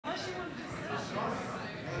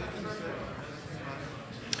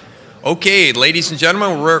Okay, ladies and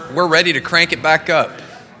gentlemen, we're ready to crank it back up.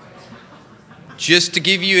 Just to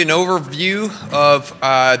give you an overview of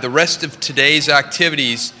the rest of today's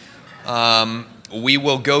activities, we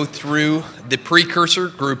will go through the precursor,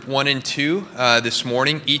 group 1 and 2, this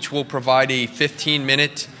morning. Each will provide a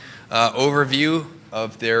 15-minute overview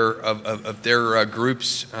of their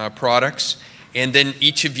group's products. And then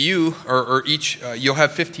each of you, you'll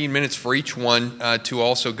have 15 minutes for each one to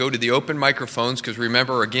also go to the open microphones, because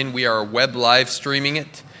remember, again, we are web live streaming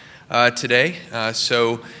it today.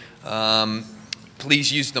 So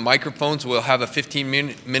please use the microphones. We'll have a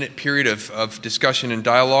 15-minute period of discussion and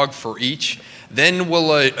dialogue for each. Then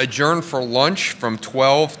we'll adjourn for lunch from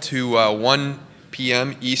 12 to 1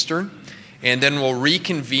 p.m. Eastern. And then we'll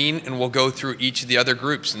reconvene and we'll go through each of the other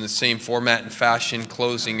groups in the same format and fashion,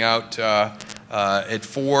 closing out at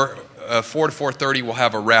 4 to 4:30. We'll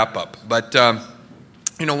have a wrap up. But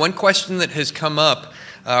one question that has come up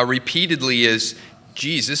repeatedly is,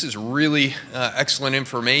 geez, this is really excellent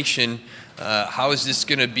information. How is this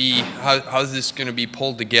going to be? How is this going to be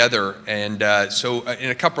pulled together? And so, in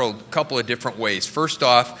a couple of different ways. First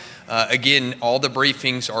off, again, all the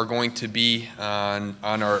briefings are going to be on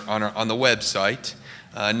the website.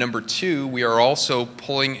 Number 2, we are also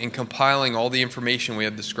pulling and compiling all the information. We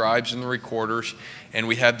have the scribes and the recorders, and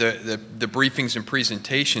we have the briefings and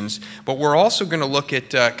presentations. But we're also going to look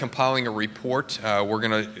at compiling a report. We're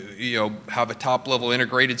going to have a top-level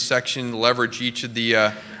integrated section, leverage each of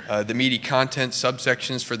the meaty content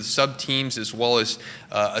subsections for the sub-teams, as well as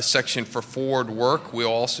a section for forward work.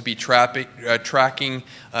 We'll also be tracking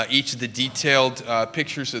each of the detailed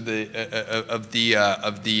pictures of the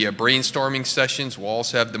brainstorming sessions. We'll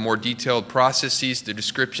also have the more detailed processes, the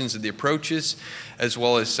descriptions of the approaches, as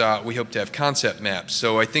well as we hope to have concept maps.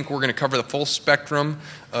 So I think we're going to cover the full spectrum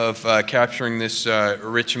of capturing this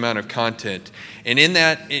rich amount of content. And in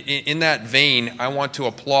that vein, I want to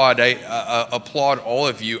applaud all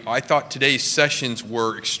of you. I thought today's sessions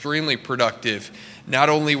were extremely productive. Not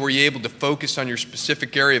only were you able to focus on your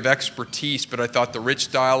specific area of expertise, but I thought the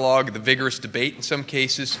rich dialogue, the vigorous debate in some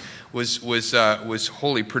cases was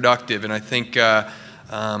wholly productive. And I think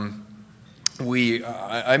I'm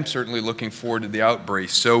certainly looking forward to the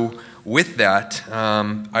Outbriefs. So with that,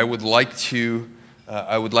 I would like to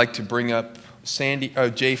bring up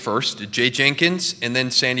Jay first, Jay Jenkins, and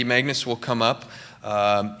then Sandy Magnus will come up.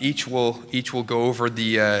 Each will go over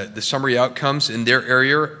the summary outcomes in their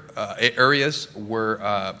areas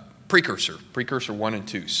were precursor 1 and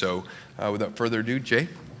 2. So without further ado, Jay.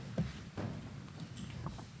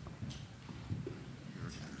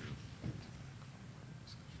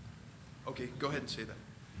 Okay, go ahead and say that.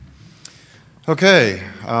 Okay,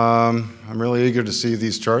 I'm really eager to see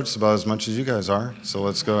these charts about as much as you guys are. So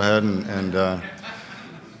let's go ahead and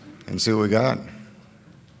see what we got.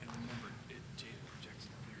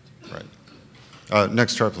 Right.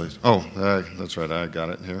 Next chart, please. Oh, that's right. I got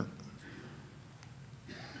it here.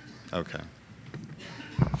 Okay.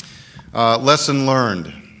 Lesson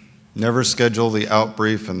learned. Never schedule the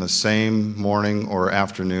outbrief in the same morning or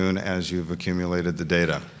afternoon as you've accumulated the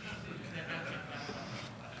data.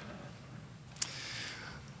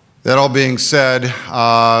 That all being said,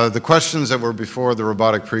 the questions that were before the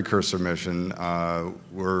robotic precursor mission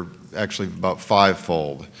were actually about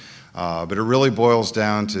fivefold. But it really boils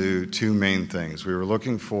down to two main things. We were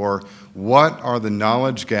looking for what are the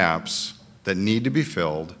knowledge gaps that need to be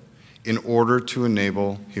filled in order to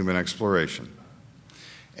enable human exploration,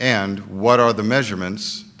 and what are the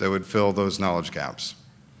measurements that would fill those knowledge gaps.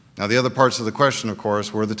 Now, the other parts of the question, of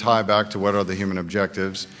course, were the tie back to what are the human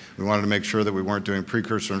objectives. We wanted to make sure that we weren't doing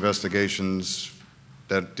precursor investigations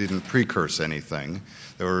that didn't precurse anything.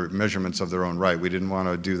 There were measurements of their own right. We didn't want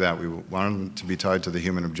to do that. We wanted them to be tied to the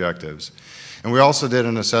human objectives. And we also did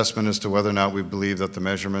an assessment as to whether or not we believed that the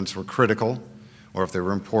measurements were critical, or if they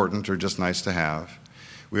were important or just nice to have.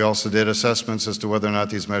 We also did assessments as to whether or not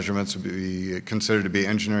these measurements would be considered to be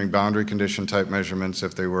engineering boundary condition type measurements,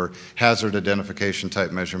 if they were hazard identification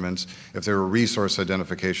type measurements, if they were resource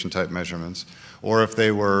identification type measurements, or if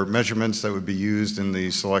they were measurements that would be used in the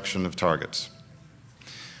selection of targets.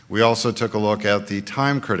 We also took a look at the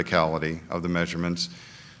time criticality of the measurements,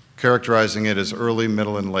 characterizing it as early,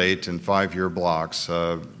 middle, and late in 5-year blocks,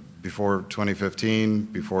 before 2015,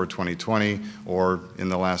 before 2020, or in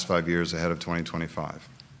the last 5 years ahead of 2025.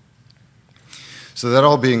 So that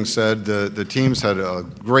all being said, the teams had a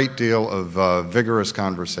great deal of vigorous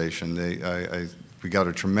conversation. We got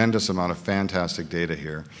a tremendous amount of fantastic data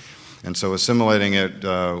here. And so assimilating it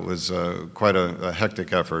was quite a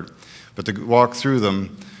hectic effort. But to walk through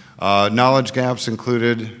them, knowledge gaps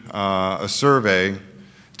included a survey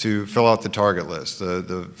to fill out the target list.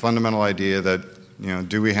 The fundamental idea that,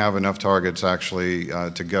 do we have enough targets actually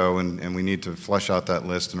to go, and we need to flesh out that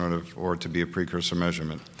list in order for it to be a precursor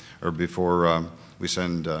measurement, or before we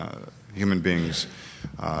send human beings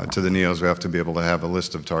to the NEOs, we have to be able to have a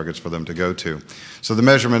list of targets for them to go to. So the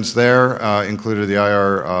measurements there included the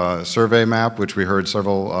IR survey map, which we heard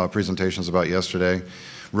several presentations about yesterday,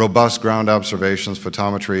 robust ground observations,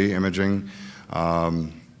 photometry, imaging,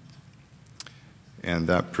 and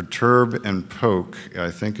that perturb and poke,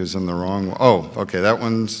 I think, is in the wrong one. Oh, okay, that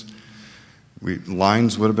one's,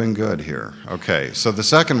 lines would have been good here. Okay, so the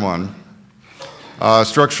second one,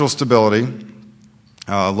 structural stability,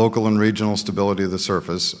 local and regional stability of the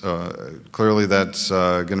surface. Clearly that's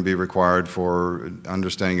going to be required for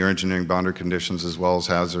understanding your engineering boundary conditions as well as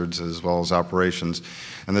hazards, as well as operations.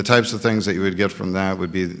 And the types of things that you would get from that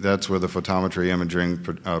would be, that's where the photometry, imaging,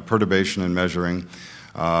 perturbation and measuring,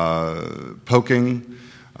 poking,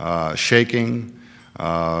 shaking,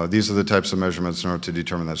 these are the types of measurements in order to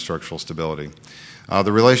determine that structural stability.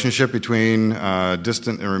 The relationship between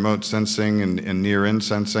distant and remote sensing and near-in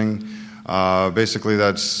sensing, basically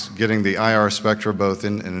that's getting the IR spectra both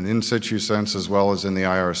in an in-situ sense as well as in the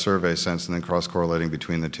IR survey sense, and then cross-correlating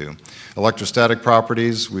between the two. Electrostatic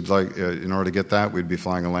properties, we'd like, in order to get that, we'd be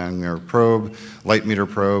flying a lanyard probe, light meter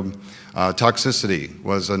probe. Toxicity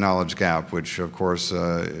was a knowledge gap, which of course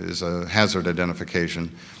is a hazard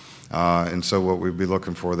identification. And so what we'd be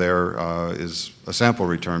looking for there is a sample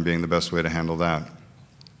return being the best way to handle that.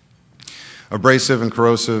 Abrasive and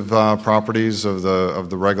corrosive properties of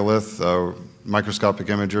the regolith, microscopic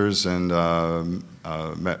imagers, and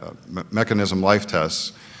mechanism life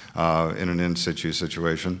tests in an in situ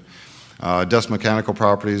situation. Dust mechanical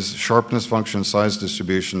properties, sharpness, function, size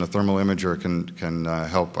distribution, a thermal imager can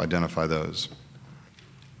help identify those.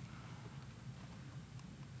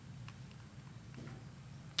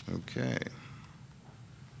 Okay.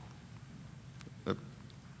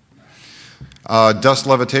 Dust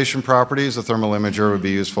levitation properties, a thermal imager would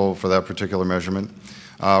be useful for that particular measurement.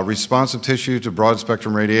 Responsive tissue to broad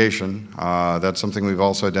spectrum radiation, that's something we've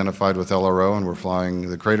also identified with LRO, and we're flying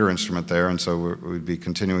the crater instrument there, and so we'd be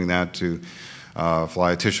continuing that to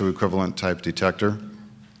fly a tissue equivalent type detector.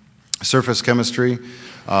 Surface chemistry,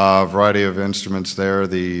 a variety of instruments there,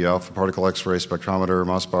 the alpha particle X-ray spectrometer,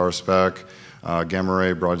 Mossbauer spec, gamma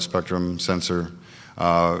ray broad spectrum sensor.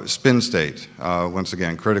 Spin state, once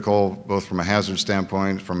again, critical both from a hazard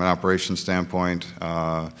standpoint, from an operation standpoint,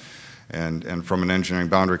 and from an engineering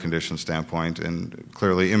boundary condition standpoint. And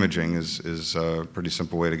clearly imaging is a pretty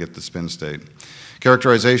simple way to get the spin state.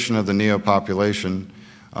 Characterization of the NEO population,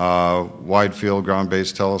 wide field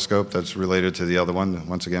ground-based telescope, that's related to the other one.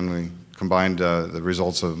 Once again, we combined the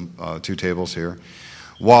results of two tables here.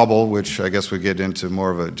 Wobble, which I guess we get into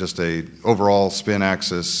more of just a overall spin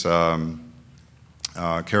axis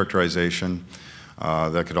characterization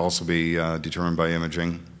that could also be determined by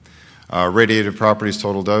imaging. Radiative properties,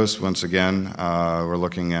 total dose, once again, we're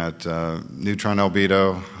looking at neutron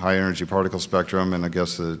albedo, high energy particle spectrum, and I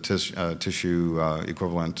guess the tissue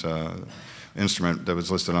equivalent instrument that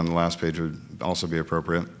was listed on the last page would also be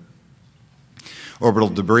appropriate. Orbital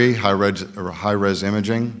debris, high-res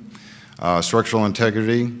imaging. Structural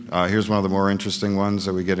integrity, here's one of the more interesting ones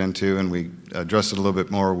that we get into, and we address it a little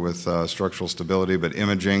bit more with structural stability, but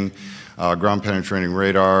imaging, ground penetrating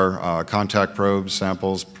radar, contact probes,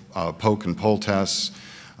 samples, poke and pull tests,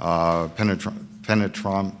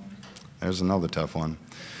 penetron, there's another tough one.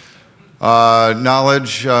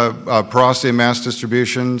 Knowledge, porosity and mass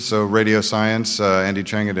distribution, so radio science, Andy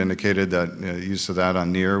Cheng had indicated that use of that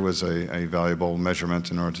on NEAR was a valuable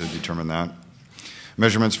measurement in order to determine that.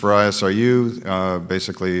 Measurements for ISRU,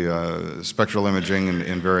 basically spectral imaging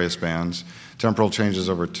in various bands. Temporal changes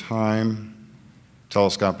over time.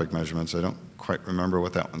 Telescopic measurements, I don't quite remember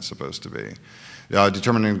what that one's supposed to be.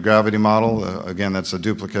 Determining the gravity model, again, that's a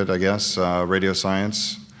duplicate, I guess. Radio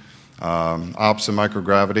science. Ops and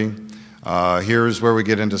microgravity. Here's where we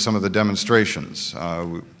get into some of the demonstrations.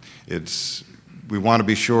 We want to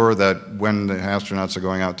be sure that when the astronauts are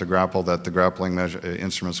going out to grapple, that the grappling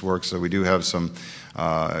instruments work. So we do have some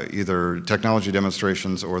either technology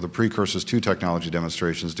demonstrations or the precursors to technology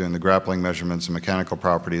demonstrations doing the grappling measurements and mechanical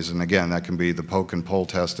properties. And again, that can be the poke and pull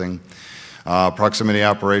testing. Proximity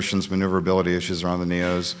operations, maneuverability issues around the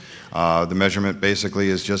NEOs. The measurement basically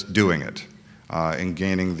is just doing it and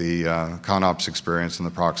gaining the ConOps experience and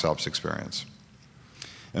the ProxOps experience.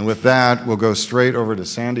 And with that, we'll go straight over to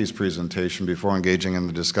Sandy's presentation before engaging in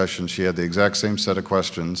the discussion. She had the exact same set of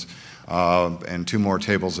questions and two more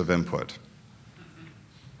tables of input.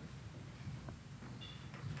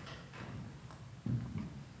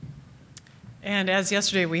 And as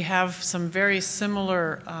yesterday, we have some very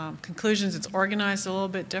similar conclusions. It's organized a little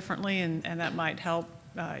bit differently, and that might help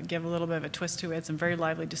give a little bit of a twist to it. We had some very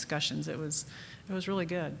lively discussions. It was really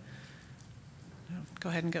good. Go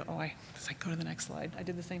ahead and go. Oh, let's go to the next slide. I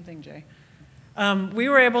did the same thing, Jay. We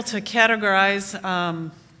were able to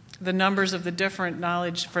categorize the numbers of the different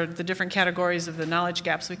knowledge for the different categories of the knowledge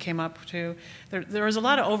gaps we came up to. There was a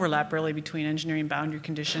lot of overlap, really, between engineering boundary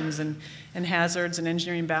conditions and hazards, and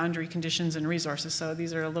engineering boundary conditions and resources. So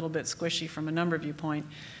these are a little bit squishy from a number viewpoint.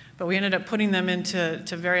 But we ended up putting them into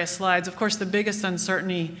various slides. Of course, the biggest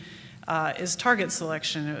uncertainty is target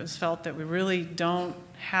selection. It was felt that we really don't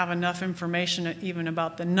have enough information even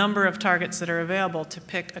about the number of targets that are available to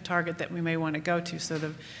pick a target that we may want to go to. So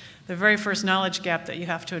the very first knowledge gap that you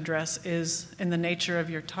have to address is in the nature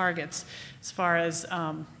of your targets, as far as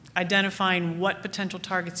identifying what potential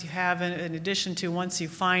targets you have, in addition to, once you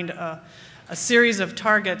find a series of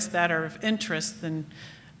targets that are of interest, then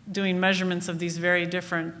doing measurements of these very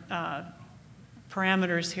different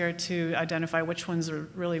parameters here to identify which ones are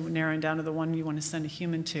really narrowing down to the one you want to send a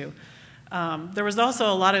human to. There was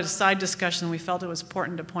also a lot of side discussion. We felt it was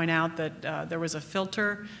important to point out that there was a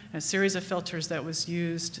filter, a series of filters that was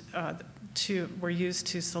used were used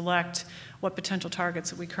to select what potential targets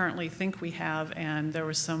that we currently think we have, and there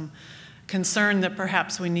was some concern that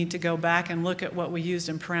perhaps we need to go back and look at what we used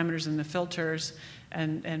in parameters in the filters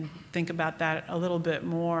and think about that a little bit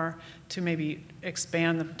more to maybe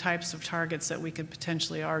expand the types of targets that we could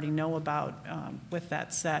potentially already know about with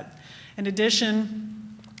that set. In addition,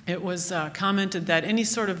 it was commented that any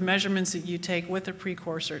sort of measurements that you take with a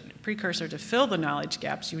precursor to fill the knowledge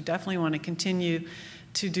gaps, you would definitely want to continue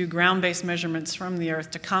to do ground-based measurements from the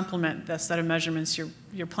Earth to complement the set of measurements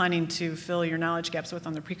you're planning to fill your knowledge gaps with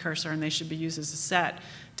on the precursor, and they should be used as a set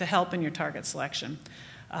to help in your target selection.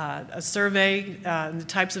 A survey, the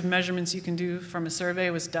types of measurements you can do from a survey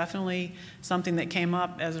was definitely something that came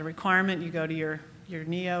up as a requirement. You go to your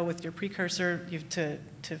NEO with your precursor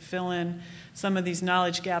to fill in some of these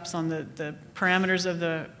knowledge gaps on the parameters of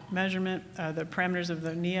the measurement, the parameters of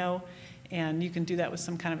the NEO, and you can do that with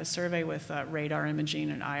some kind of a survey with radar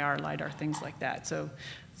imaging and IR, LiDAR, things like that. So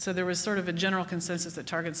there was sort of a general consensus that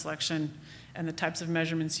target selection and the types of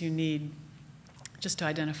measurements you need just to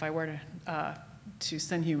identify where to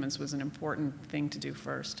send humans was an important thing to do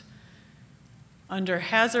first. Under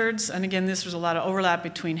hazards, and again, this was a lot of overlap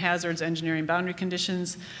between hazards, engineering boundary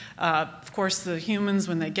conditions. Of course, the humans,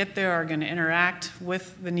 when they get there, are going to interact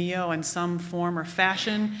with the NEO in some form or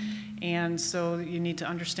fashion, and so you need to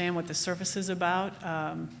understand what the surface is about.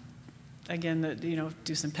 Again,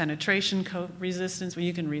 do some penetration, resistance. Well,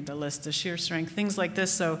 you can read the list, the shear strength, things like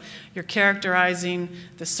this. So you're characterizing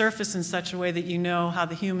the surface in such a way that you know how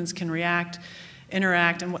the humans can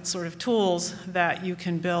interact, and what sort of tools that you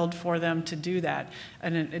can build for them to do that.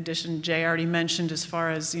 And in addition, Jay already mentioned as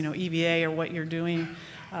far as EVA, or what you're doing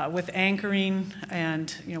with anchoring,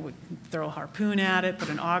 and throw a harpoon at it, put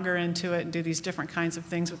an auger into it, and do these different kinds of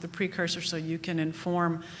things with the precursor, so you can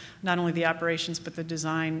inform not only the operations but the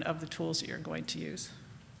design of the tools that you're going to use.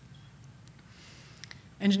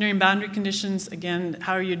 Engineering boundary conditions, again,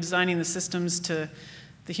 how are you designing the systems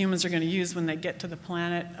the humans are going to use when they get to the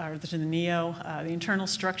planet, or to the NEO. The internal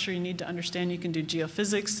structure you need to understand. You can do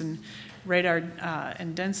geophysics and radar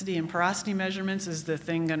and density and porosity measurements. Is the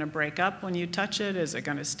thing going to break up when you touch it? Is it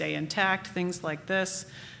going to stay intact? Things like this.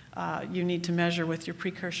 You need to measure with your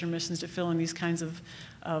precursor missions to fill in these kinds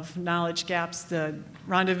of knowledge gaps. The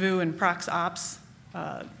rendezvous and prox ops,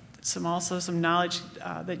 some knowledge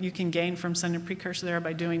that you can gain from sending a precursor there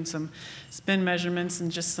by doing some spin measurements,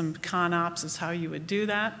 and just some con ops is how you would do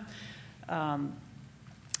that.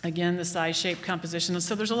 Again, the size, shape, composition.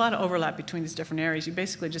 So there's a lot of overlap between these different areas. You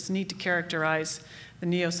basically just need to characterize the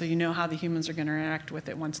NEO so you know how the humans are going to interact with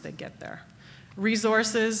it once they get there.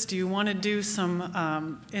 Resources, do you want to do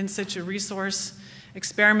some in situ resource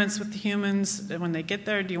experiments with the humans when they get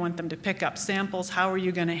there? Do you want them to pick up samples? How are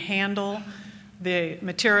you going to handle the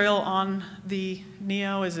material on the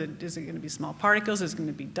NEO? Is it going to be small particles? Is it going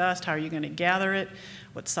to be dust? How are you going to gather it?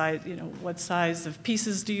 What size of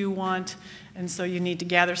pieces do you want? And so you need to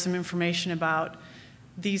gather some information about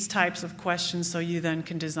these types of questions, so you then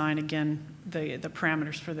can design, again, the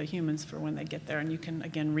parameters for the humans for when they get there, and you can,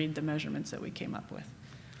 again, read the measurements that we came up with.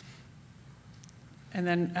 And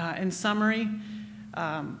then in summary,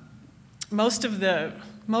 most of the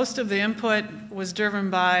input was driven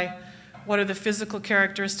by what are the physical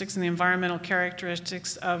characteristics and the environmental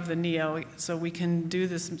characteristics of the NEO, so we can do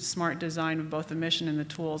this smart design of both the mission and the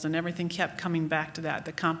tools, and everything kept coming back to that: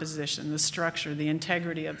 the composition, the structure, the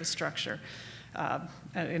integrity of the structure,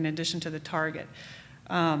 in addition to the target.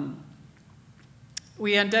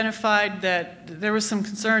 we identified that there was some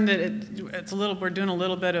concern that we're doing a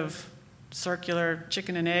little bit of circular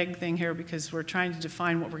chicken and egg thing here because we're trying to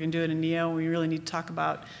define what we're going to do in a NEO. We really need to talk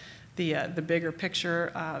about the bigger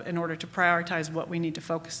picture in order to prioritize what we need to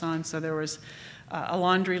focus on. So there was a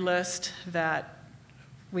laundry list that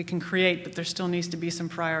we can create, but there still needs to be some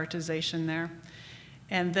prioritization there.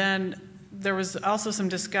 And then there was also some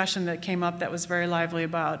discussion that came up that was very lively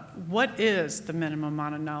about what is the minimum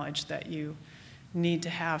amount of knowledge that you need to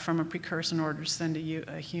have from a precursor in order to send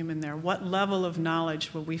a human there. What level of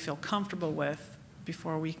knowledge will we feel comfortable with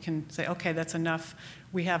before we can say, okay, that's enough.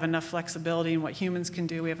 We have enough flexibility in what humans can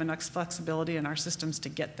do. We have enough flexibility in our systems to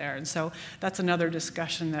get there. And so that's another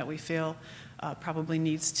discussion that we feel probably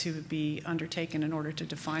needs to be undertaken in order to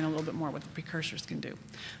define a little bit more what the precursors can do.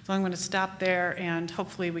 So I'm going to stop there, and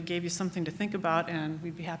hopefully we gave you something to think about, and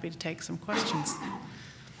we'd be happy to take some questions.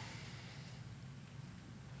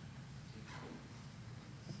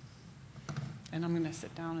 And I'm going to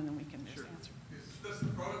sit down, and then we can just answer. Is this the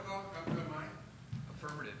protocol? Am I?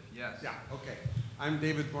 Affirmative, yes. Yeah, okay. I'm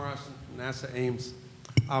David Morrison from NASA Ames.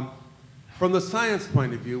 From the science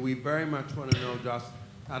point of view, we very much want to know just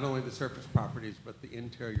not only the surface properties, but the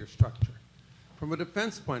interior structure. From a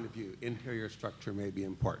defense point of view, interior structure may be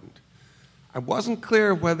important. I wasn't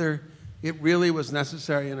clear whether it really was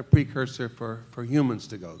necessary in a precursor for humans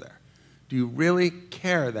to go there. Do you really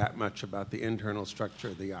care that much about the internal structure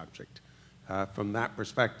of the object from that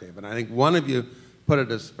perspective? And I think one of you put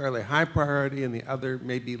it as fairly high priority and the other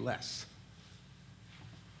maybe less.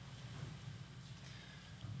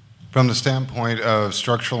 From the standpoint of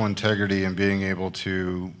structural integrity and being able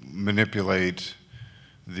to manipulate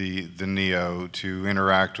the NEO, to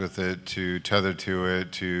interact with it, to tether to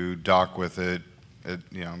it, to dock with it,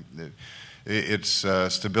 its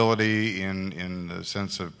stability in the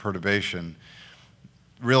sense of perturbation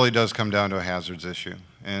really does come down to a hazards issue.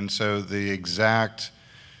 And so the exact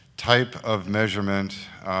type of measurement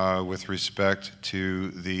with respect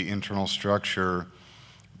to the internal structure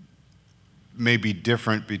may be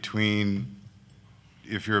different between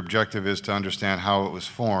if your objective is to understand how it was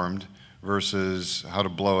formed versus how to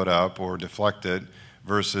blow it up or deflect it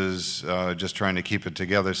versus just trying to keep it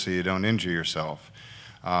together so you don't injure yourself.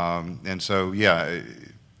 And so, yeah,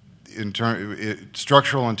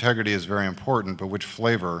 structural integrity is very important, but which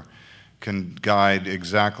flavor can guide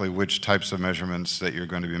exactly which types of measurements that you're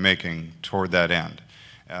going to be making toward that end.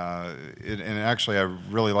 And actually, I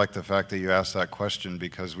really like the fact that you asked that question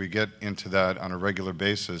because we get into that on a regular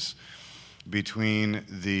basis between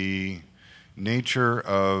the nature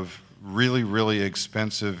of really, really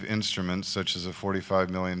expensive instruments, such as a $45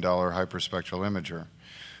 million hyperspectral imager,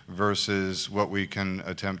 versus what we can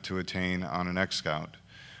attempt to attain on an X-Scout.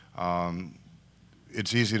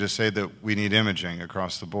 It's easy to say that we need imaging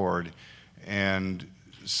across the board, and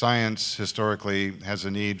science historically has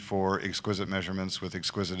a need for exquisite measurements with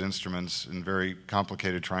exquisite instruments and very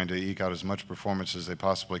complicated, trying to eke out as much performance as they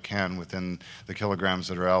possibly can within the kilograms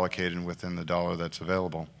that are allocated and within the dollar that's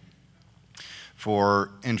available.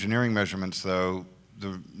 For engineering measurements, though,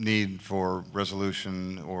 the need for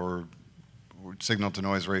resolution or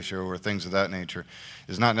signal-to-noise ratio or things of that nature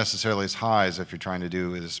is not necessarily as high as if you're trying to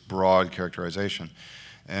do this broad characterization.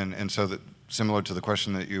 And so that, similar to the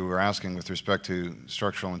question that you were asking with respect to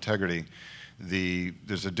structural integrity,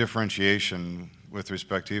 there's a differentiation with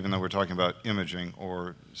respect to, even though we're talking about imaging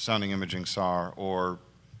or sounding imaging SAR or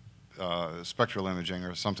spectral imaging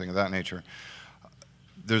or something of that nature,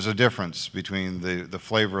 there's a difference between the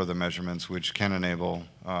flavor of the measurements, which can enable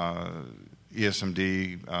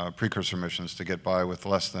ESMD precursor missions to get by with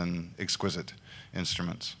less than exquisite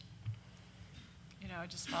instruments. You know, I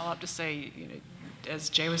just follow up to say, you know, as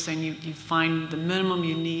Jay was saying, you find the minimum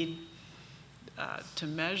you need to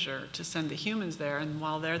measure to send the humans there, and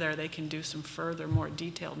while they're there, they can do some further, more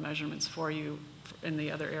detailed measurements for you in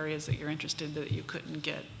the other areas that you're interested that you couldn't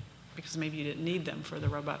get because maybe you didn't need them for the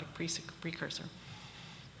robotic precursor.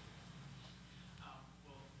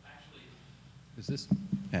 Is this?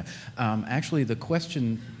 Yeah. Actually, the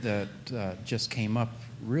question that just came up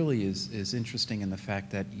really is interesting in the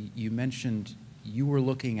fact that you mentioned you were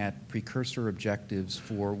looking at precursor objectives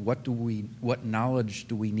for what knowledge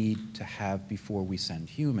do we need to have before we send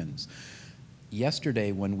humans.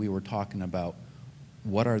 Yesterday, when we were talking about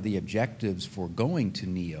what are the objectives for going to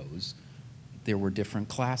NEOs, there were different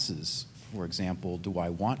classes. For example, do I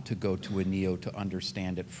want to go to a NEO to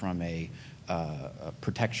understand it from a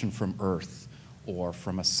protection from Earth, or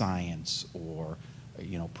from a science, or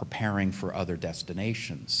preparing for other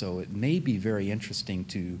destinations? So it may be very interesting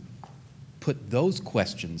to put those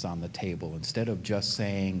questions on the table instead of just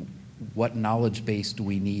saying what knowledge base do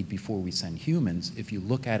we need before we send humans, if you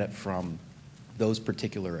look at it from those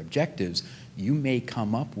particular objectives, you may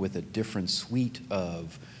come up with a different suite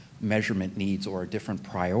of measurement needs or a different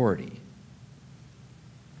priority.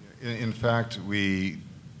 In fact, we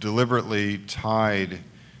deliberately tied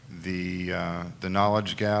the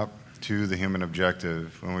knowledge gap to the human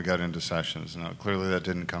objective when we got into sessions. Now, clearly that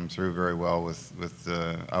didn't come through very well with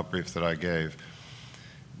the outbrief that I gave.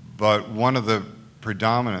 But one of the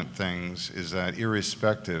predominant things is that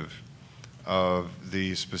irrespective of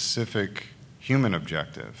the specific human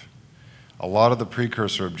objective, a lot of the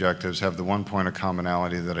precursor objectives have the one point of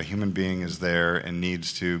commonality that a human being is there and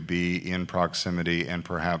needs to be in proximity and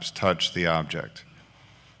perhaps touch the object.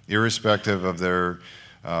 Irrespective of their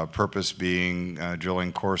purpose being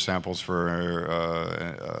drilling core samples for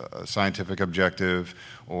a scientific objective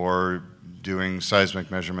or doing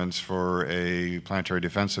seismic measurements for a planetary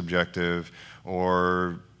defense objective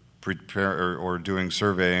or doing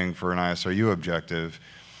surveying for an ISRU objective.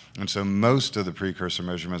 And so most of the precursor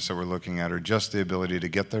measurements that we're looking at are just the ability to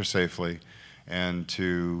get there safely and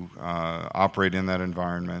to operate in that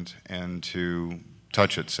environment and to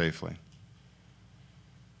touch it safely.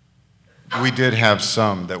 We did have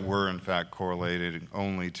some that were in fact correlated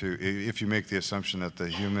only to, if you make the assumption that the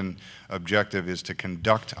human objective is to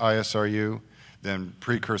conduct ISRU, then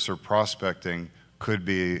precursor prospecting could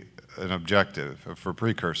be an objective for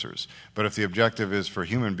precursors. But if the objective is for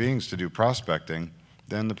human beings to do prospecting,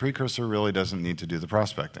 then the precursor really doesn't need to do the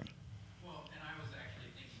prospecting. Well, and I was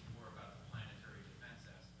actually thinking more about the planetary defense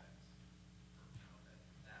aspects.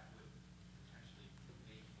 That would potentially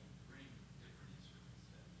make and bring different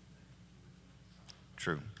instruments that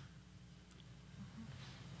True.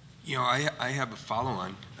 You know, I have a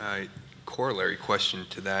follow-on corollary question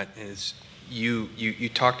to that is you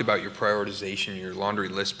talked about your prioritization, your laundry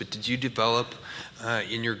list, but did you develop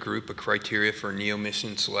in your group a criteria for NEO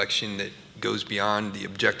mission selection that goes beyond the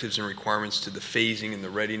objectives and requirements to the phasing and the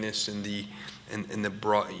readiness and the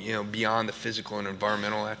broad, you know, beyond the physical and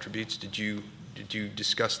environmental attributes? Did you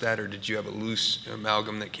discuss that, or did you have a loose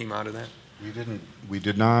amalgam that came out of that? We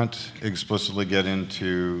did not explicitly get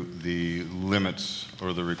into the limits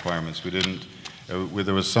or the requirements. We didn't.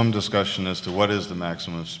 There was some discussion as to what is the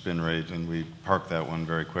maximum spin rate, and we parked that one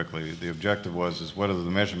very quickly. The objective was what are the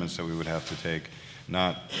measurements that we would have to take,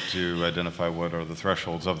 not to identify what are the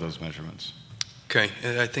thresholds of those measurements. Okay,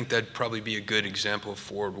 and I think that'd probably be a good example of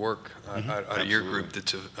forward work out of your group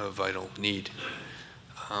that's a vital need.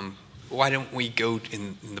 Why don't we go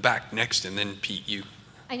in the back next, and then Pete, you.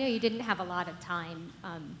 I know you didn't have a lot of time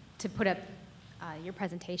to put up your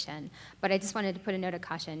presentation, but I just wanted to put a note of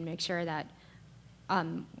caution, make sure that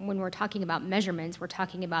when we're talking about measurements, we're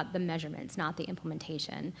talking about the measurements, not the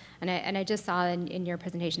implementation. And I just saw in your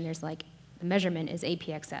presentation, there's like, the measurement is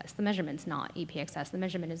APXS. The measurement's not EPXS. The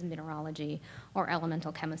measurement is mineralogy or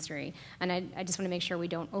elemental chemistry. And I just want to make sure we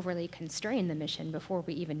don't overly constrain the mission before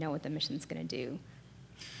we even know what the mission's going to do.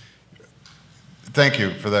 Thank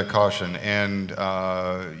you for that caution. And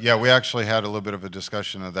yeah, we actually had a little bit of a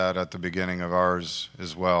discussion of that at the beginning of ours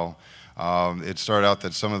as well. It started out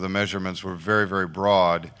that some of the measurements were very, very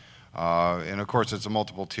broad. And of course, it's a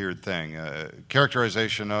multiple tiered thing.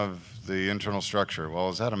 Characterization of the internal structure. Well,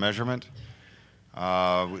 is that a measurement?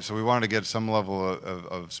 So we wanted to get some level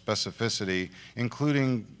of specificity,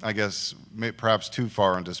 including, I guess, perhaps too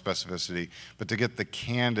far into specificity, but to get the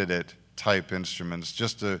candidate type instruments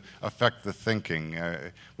just to affect the thinking.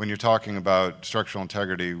 When you're talking about structural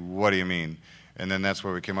integrity, what do you mean? And then that's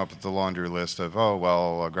where we came up with the laundry list of, oh,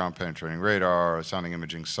 well, a ground penetrating radar, a sounding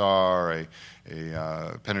imaging SAR,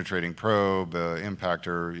 a penetrating probe,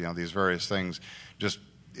 impactor, you know, these various things. Just,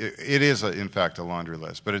 it is, in fact, a laundry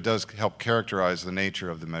list, but it does help characterize the nature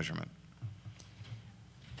of the measurement.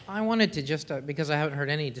 I wanted to just, because I haven't heard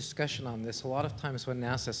any discussion on this, a lot of times when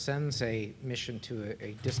NASA sends a mission to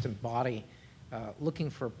a distant body, looking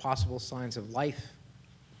for possible signs of life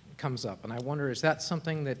comes up. And I wonder, is that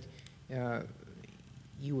something that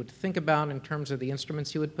you would think about in terms of the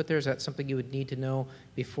instruments you would put there? Is that something you would need to know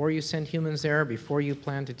before you send humans there, before you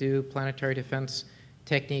plan to do planetary defense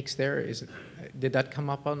techniques there? Did that come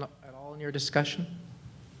up at all in your discussion?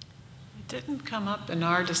 It didn't come up in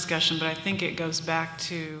our discussion, but I think it goes back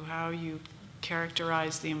to how you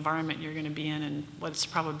characterize the environment you're going to be in and what's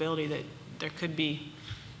the probability that there could be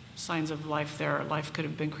signs of life there, or life could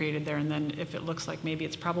have been created there, and then if it looks like maybe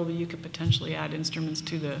it's probably you could potentially add instruments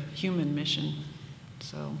to the human mission.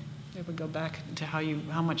 So it would go back to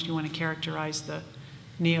how much you want to characterize the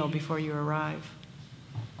NEO before you arrive.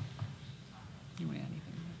 You want to add anything?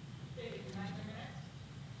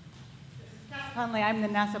 Conley. I'm the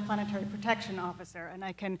NASA Planetary Protection Officer, and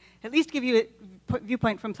I can at least give you a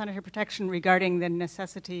viewpoint from planetary protection regarding the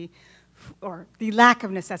necessity, or the lack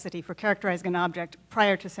of necessity, for characterizing an object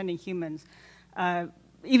prior to sending humans.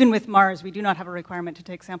 Even with Mars, we do not have a requirement to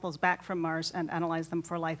take samples back from Mars and analyze them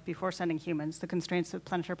for life before sending humans. The constraints of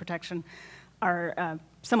planetary protection are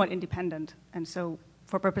somewhat independent, and so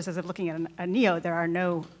for purposes of looking at a NEO, there are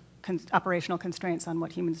no operational constraints on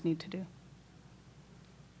what humans need to do.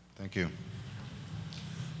 Thank you.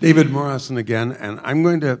 David Morrison again, and I'm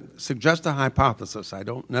going to suggest a hypothesis. I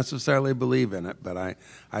don't necessarily believe in it, but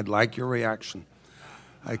I'd like your reaction.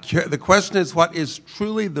 The question is, what is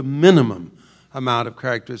truly the minimum amount of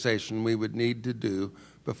characterization we would need to do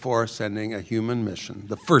before sending a human mission,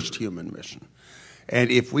 the first human mission? And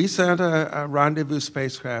if we sent a rendezvous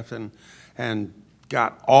spacecraft and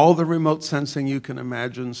got all the remote sensing you can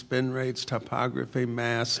imagine, spin rates, topography,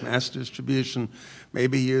 mass distribution,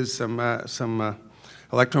 maybe use some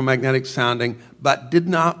electromagnetic sounding, but did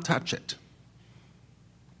not touch it,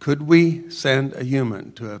 could we send a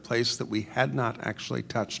human to a place that we had not actually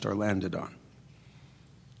touched or landed on?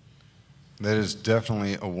 That is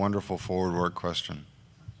definitely a wonderful forward work question.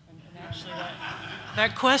 And actually,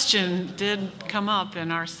 that question did come up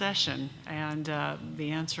in our session, and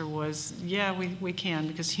the answer was, yeah, we can,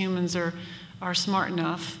 because humans are smart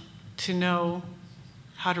enough to know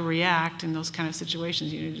how to react in those kind of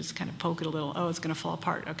situations. You just kind of poke it a little, oh, it's going to fall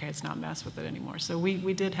apart. Okay, let's not mess with it anymore. So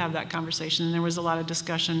we did have that conversation, and there was a lot of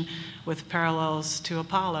discussion with parallels to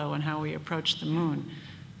Apollo and how we approached the moon.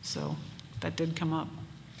 So that did come up.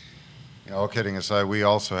 All kidding aside, we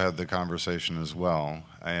also had the conversation as well.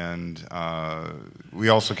 And we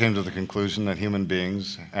also came to the conclusion that human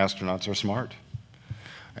beings, astronauts, are smart.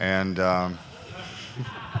 And,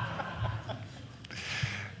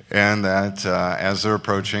 and that as they're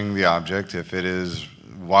approaching the object, if it is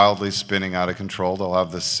wildly spinning out of control, they'll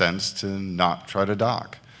have the sense to not try to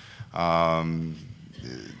dock.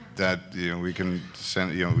 That we can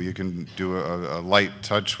send, you can do a light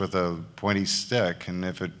touch with a pointy stick, and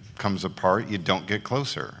if it comes apart, you don't get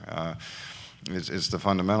closer. It's the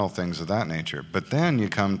fundamental things of that nature. But then you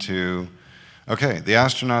come to, okay, the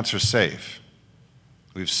astronauts are safe.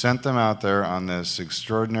 We've sent them out there on this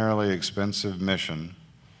extraordinarily expensive mission,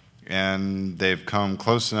 and they've come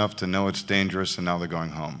close enough to know it's dangerous, and now they're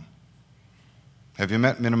going home. Have you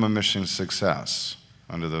met minimum mission success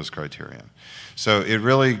under those criteria? So it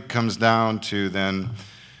really comes down to then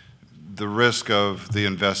the risk of the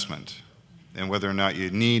investment, and whether or not you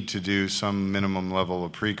need to do some minimum level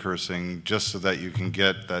of precursing just so that you can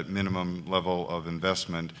get that minimum level of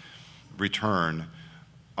investment return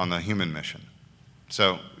on the human mission.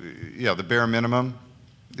 So, yeah, the bare minimum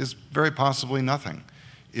is very possibly nothing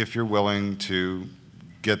if you're willing to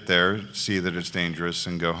get there, see that it's dangerous,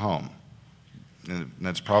 and go home. And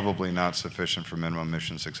that's probably not sufficient for minimum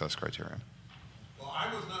mission success criteria. Well,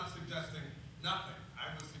 I was not suggesting nothing.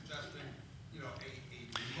 I was suggesting, a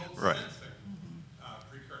remote Right. sensing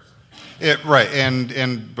precursor.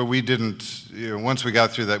 Right, but we didn't, once we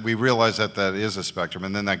got through that, we realized that that is a spectrum,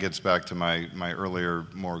 and then that gets back to my earlier,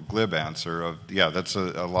 more glib answer of, yeah, that's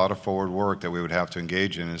a lot of forward work that we would have to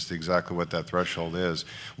engage in as to exactly what that threshold is.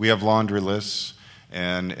 We have laundry lists,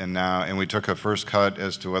 and we took a first cut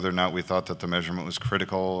as to whether or not we thought that the measurement was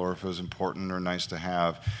critical or if it was important or nice to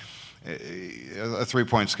have. A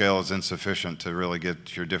 3-point scale is insufficient to really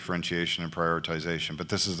get your differentiation and prioritization, but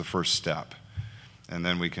this is the first step. And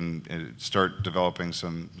then we can start developing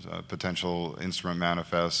some potential instrument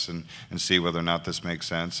manifests and see whether or not this makes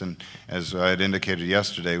sense. And as I had indicated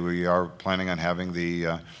yesterday, we are planning on having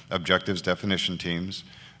the objectives definition teams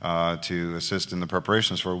to assist in the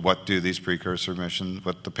preparations for what do these precursor missions,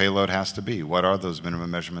 what the payload has to be, what are those minimum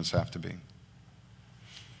measurements have to be.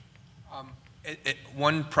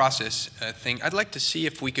 One process thing, I'd like to see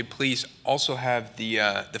if we could please also have the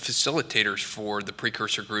facilitators for the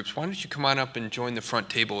precursor groups. Why don't you come on up and join the front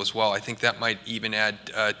table as well? I think that might even add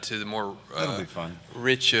to the more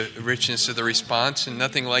richness of the response, and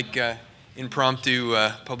nothing like impromptu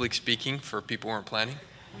public speaking for people who aren't planning.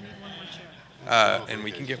 We need one more chair. And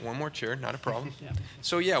we can get one more chair, not a problem.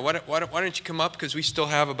 So yeah, why don't you come up, because we still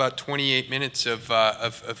have about 28 minutes of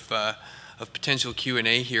potential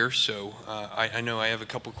Q&A here. So I know I have a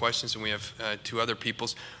couple questions, and we have 2 other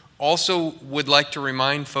people's. Also would like to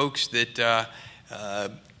remind folks that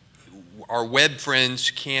our web friends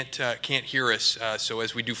can't hear us. So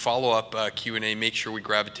as we do follow-up Q&A, make sure we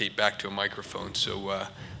gravitate back to a microphone so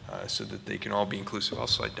that they can all be inclusive. I'll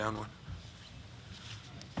slide down one.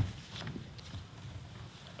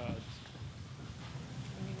 We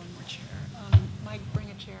need one more chair. Mike, bring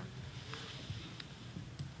a chair.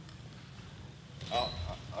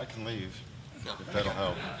 can leave, if that'll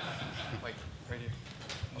help. Like, right here.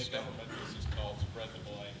 The government, this is called spread the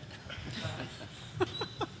blame.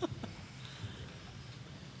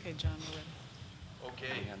 Okay, John, we're ready.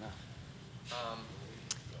 Okay.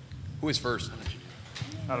 Who is first?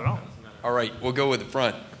 I don't know. All right, we'll go with the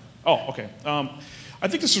front. Oh, okay. I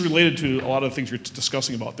think this is related to a lot of the things you're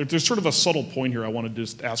discussing about. There's sort of a subtle point here I wanted to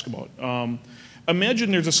just ask about.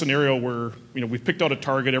 Imagine there's a scenario where we've picked out a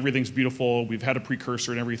target, everything's beautiful, we've had a precursor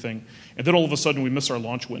and everything, and then all of a sudden we miss our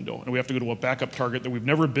launch window and we have to go to a backup target that we've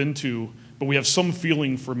never been to, but we have some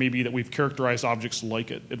feeling for maybe that we've characterized objects like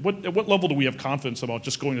it. At what level do we have confidence about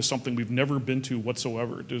just going to something we've never been to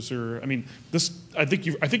whatsoever? I think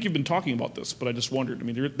you've been talking about this, but I just wondered.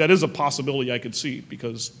 That is a possibility I could see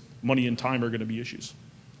because money and time are going to be issues.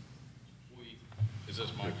 Is this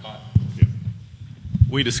my pot?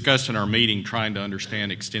 We discussed in our meeting trying to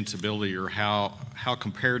understand extensibility or how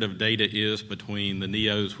comparative data is between the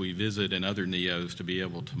NEOs we visit and other NEOs to be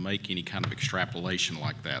able to make any kind of extrapolation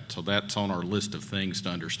like that. So that's on our list of things to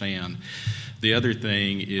understand. The other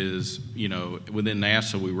thing is, within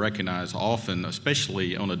NASA we recognize often,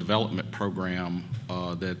 especially on a development program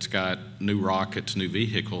that's got new rockets, new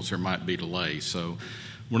vehicles, there might be delays. So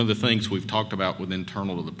one of the things we've talked about with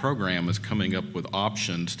internal to the program is coming up with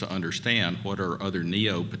options to understand what are other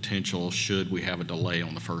NEO potentials should we have a delay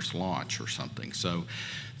on the first launch or something. So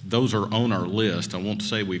those are on our list. I won't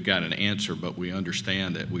say we've got an answer, but we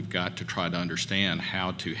understand that we've got to try to understand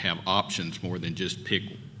how to have options more than just pick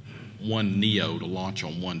one NEO to launch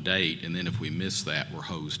on one date, and then if we miss that, we're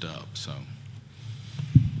hosed up. So.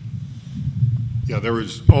 Yeah, there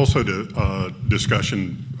was also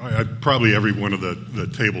discussion. Probably every one of the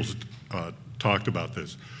tables talked about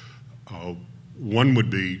this. One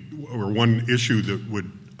issue that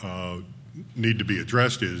would need to be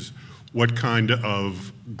addressed is what kind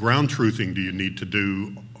of ground truthing do you need to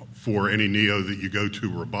do for any NEO that you go to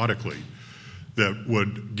robotically that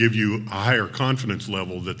would give you a higher confidence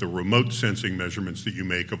level that the remote sensing measurements that you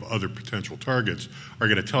make of other potential targets are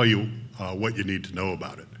going to tell you what you need to know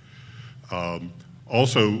about it.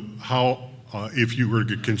 Also, if you were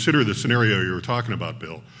to consider the scenario you were talking about,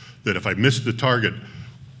 Bill, that if I missed the target,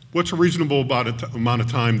 what's a reasonable amount of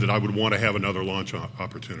time that I would want to have another launch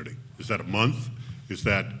opportunity? Is that a month? Is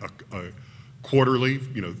that a quarterly,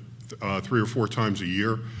 3 or 4 times a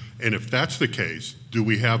year? And if that's the case, do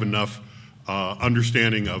we have enough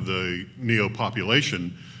understanding of the NEO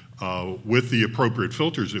population with the appropriate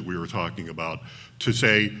filters that we were talking about to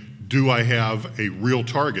say, do I have a real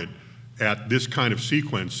target at this kind of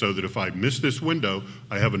sequence so that if I miss this window,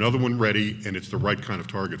 I have another one ready and it's the right kind of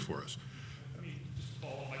target for us? Just to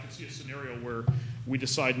follow up, I can see a scenario where we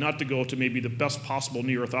decide not to go to maybe the best possible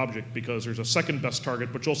near-Earth object because there's a second best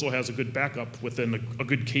target, which also has a good backup within a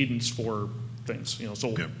good cadence for things. So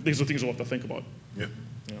yeah. These are things we'll have to think about. Yeah.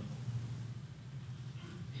 Yeah.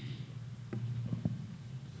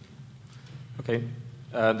 Okay,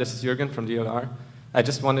 this is Jürgen from DLR. I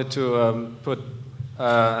just wanted to put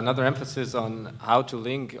another emphasis on how to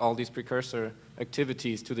link all these precursor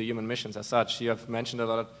activities to the human missions as such. You have mentioned a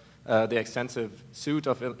lot of the extensive suite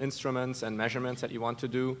of instruments and measurements that you want to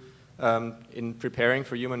do in preparing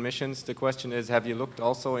for human missions. The question is, have you looked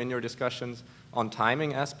also in your discussions on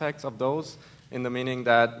timing aspects of those, in the meaning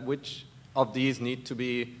that which of these need to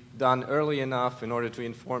be done early enough in order to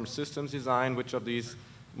inform systems design, which of these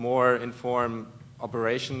more inform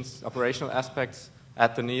operational aspects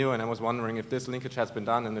at the NEO, and I was wondering if this linkage has been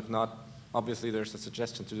done, and if not, obviously there's a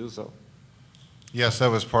suggestion to do so. Yes, that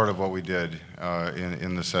was part of what we did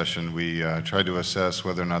in the session. We tried to assess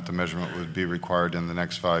whether or not the measurement would be required in the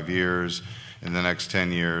next 5 years, in the next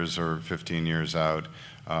 10 years, or 15 years out,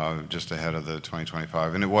 just ahead of the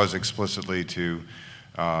 2025. And it was explicitly to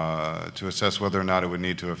assess whether or not it would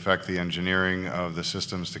need to affect the engineering of the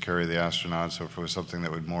systems to carry the astronauts, or if it was something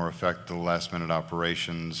that would more affect the last-minute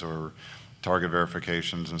operations or target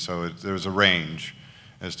verifications, and so there's a range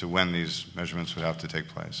as to when these measurements would have to take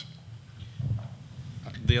place.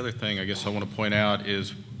 The other thing I guess I want to point out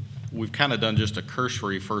is we've kind of done just a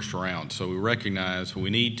cursory first round, so we recognize we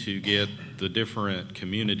need to get the different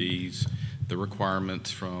communities, the requirements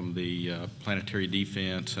from the planetary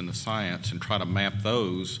defense and the science, and try to map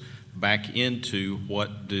those back into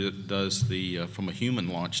what does the, from a human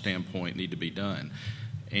launch standpoint, need to be done.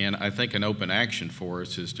 And I think an open action for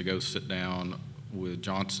us is to go sit down with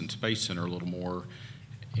Johnson Space Center a little more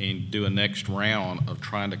and do a next round of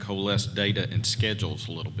trying to coalesce data and schedules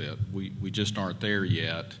a little bit. We just aren't there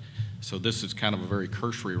yet. So this is kind of a very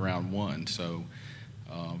cursory round one. So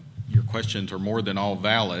your questions are more than all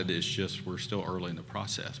valid. It's just we're still early in the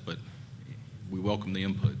process, but we welcome the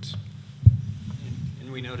inputs. And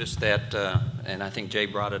We noticed that, and I think Jay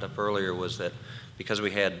brought it up earlier, was that because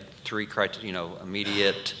we had three criteria,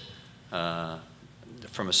 immediate,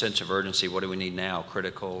 from a sense of urgency, what do we need now?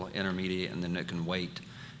 Critical, intermediate, and then it can wait.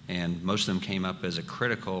 And most of them came up as a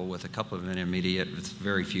critical with a couple of intermediate with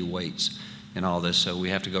very few weights in all this. So we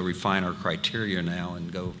have to go refine our criteria now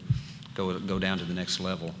and go down to the next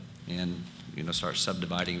level and start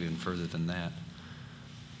subdividing even further than that.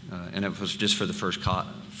 And it was just for the first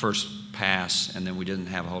pass, and then we didn't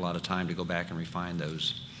have a whole lot of time to go back and refine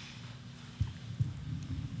those.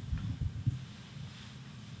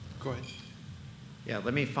 Go ahead. Yeah,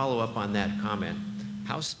 let me follow up on that comment.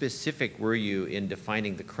 How specific were you in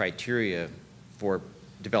defining the criteria for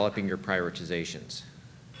developing your prioritizations?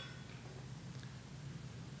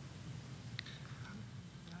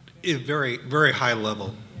 Very, very high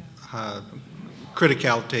level.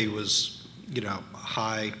 Criticality was,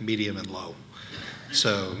 high, medium, and low.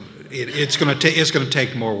 So it's going to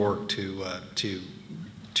take more work to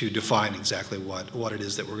define exactly what it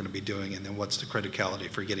is that we're going to be doing, and then what's the criticality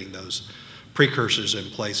for getting those precursors in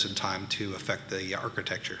place in time to affect the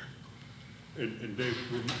architecture. And Dave,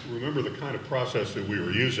 remember the kind of process that we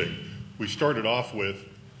were using. We started off with,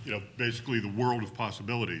 basically the world of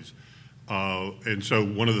possibilities. And so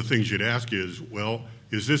one of the things you'd ask is, well,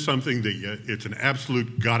 is this something that it's an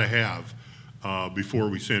absolute gotta have before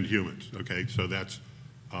we send humans? Okay, so that's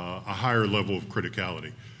a higher level of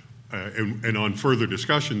criticality. And on further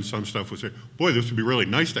discussion, some stuff would say, boy, this would be really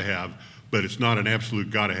nice to have, but it's not an absolute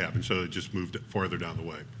gotta have, and so it just moved farther down the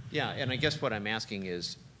way. Yeah, and I guess what I'm asking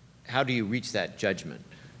is, how do you reach that judgment?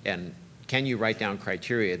 And can you write down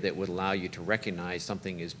criteria that would allow you to recognize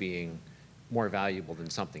something as being more valuable than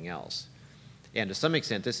something else? And to some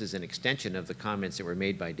extent, this is an extension of the comments that were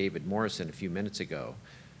made by David Morrison a few minutes ago.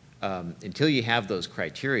 Until you have those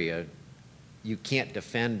criteria, you can't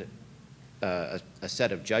defend a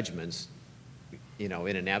set of judgments, in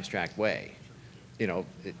an abstract way.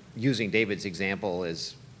 Using David's example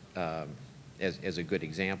as a good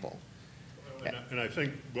example. And I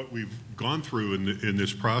think what we've gone through in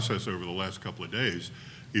this process over the last couple of days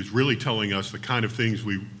is really telling us the kind of things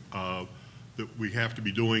that we have to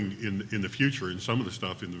be doing in the future, and some of the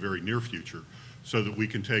stuff in the very near future, so that we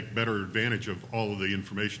can take better advantage of all of the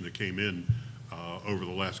information that came in over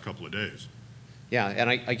the last couple of days. Yeah, and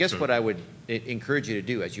I guess what I would encourage you to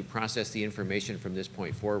do as you process the information from this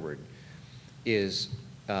point forward is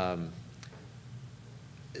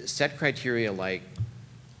set criteria like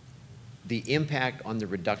the impact on the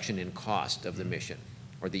reduction in cost of the mission,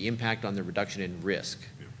 or the impact on the reduction in risk,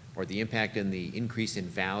 or the impact in the increase in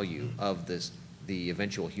value of the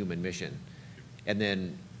eventual human mission, and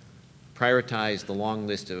then prioritize the long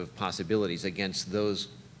list of possibilities against those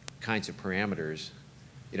kinds of parameters,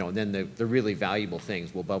 and then the really valuable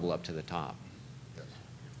things will bubble up to the top.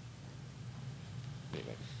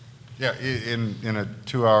 Anyway. Yeah, in a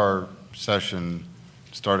 2-hour session,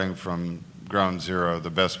 starting from ground zero, the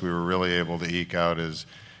best we were really able to eke out is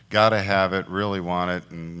gotta have it, really want it,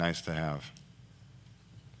 and nice to have.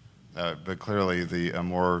 But clearly a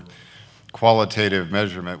more qualitative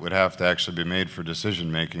measurement would have to actually be made for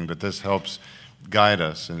decision making, but this helps guide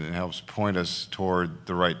us, and it helps point us toward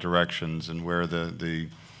the right directions and where the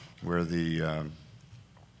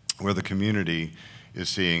community is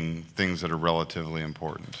seeing things that are relatively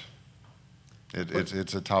important.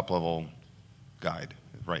 It's a top level guide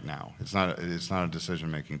right now. It's not a decision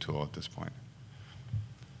making tool at this point.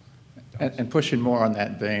 And pushing more on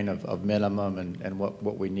that vein of minimum and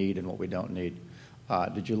what we need and what we don't need.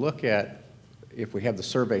 Did you look at, if we have the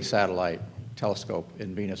survey satellite telescope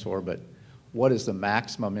in Venus orbit, what is the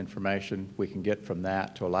maximum information we can get from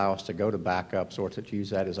that to allow us to go to backups or to use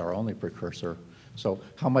that as our only precursor? So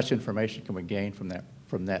how much information can we gain from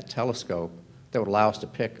that telescope that would allow us to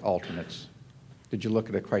pick alternates? Did you look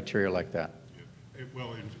at a criteria like that?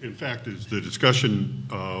 Well, in fact, as the discussion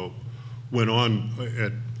went on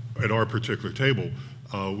at our particular table,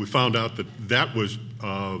 we found out that was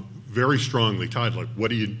very strongly tied. Like,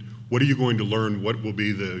 what are you going to learn? What will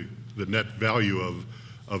be the net value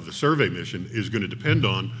of the survey mission is going to depend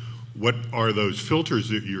on what are those filters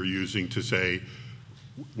that you're using to say,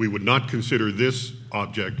 we would not consider this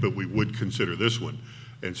object, but we would consider this one.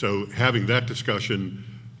 And so having that discussion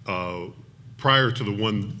prior to the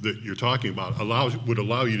one that you're talking about would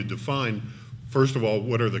allow you to define, first of all,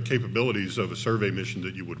 what are the capabilities of a survey mission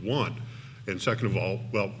that you would want? And second of all,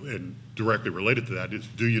 well, and directly related to that is,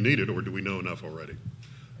 do you need it or do we know enough already?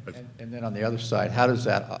 And then on the other side, how does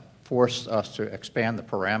that force us to expand the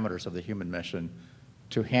parameters of the human mission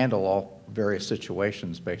to handle all various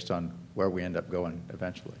situations based on where we end up going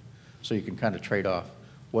eventually? So you can kind of trade off,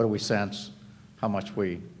 what do we sense, how much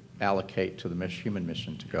we allocate to the human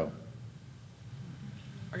mission to go.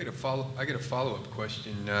 I get a follow-up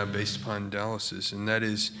question based upon Dallas's, and that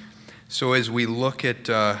is, so as we look at,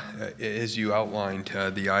 as you outlined,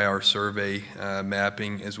 the IR survey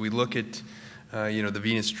mapping, as we look at, the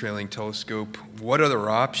Venus Trailing Telescope, what other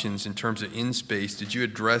options in terms of in-space, did you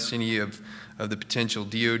address any of the potential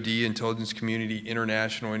DoD, intelligence community,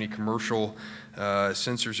 international, any commercial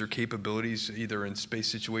sensors or capabilities, either in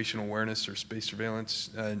space situational awareness or space surveillance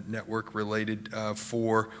network related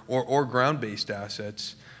or ground-based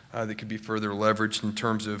assets that could be further leveraged in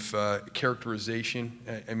terms of characterization?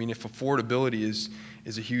 I mean, if affordability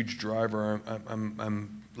is a huge driver,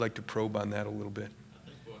 I'm like to probe on that a little bit.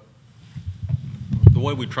 The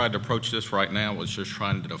way we tried to approach this right now was just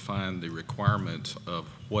trying to define the requirements of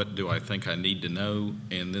what do I think I need to know,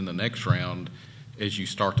 and then the next round, as you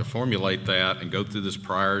start to formulate that and go through this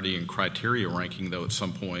priority and criteria ranking, though, at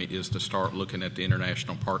some point, is to start looking at the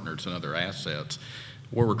international partners and other assets.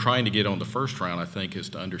 Where we're trying to get on the first round, I think, is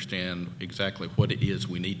to understand exactly what it is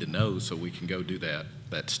we need to know so we can go do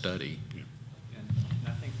that study. And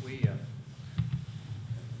I think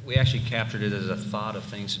we actually captured it as a thought of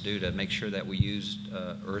things to do to make sure that we used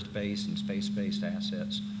Earth-based and space-based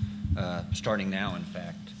assets, starting now, in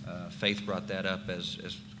fact. Faith brought that up as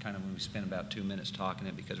kind of when we spent about 2 minutes talking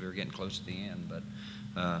it because we were getting close to the end,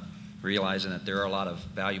 but realizing that there are a lot of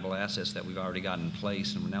valuable assets that we've already got in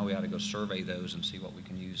place, and now we ought to go survey those and see what we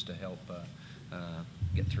can use to help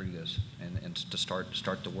get through this and to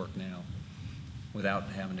start the work now without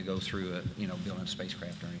having to go through building a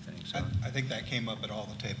spacecraft or anything. So I think that came up at all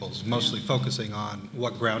the tables, mostly focusing on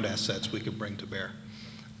what ground assets we could bring to bear.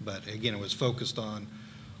 But again, it was focused on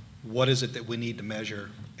what is it that we need to measure,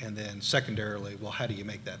 and then secondarily, well, how do you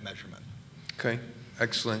make that measurement? Okay,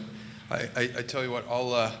 excellent. I tell you what,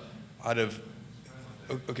 I'll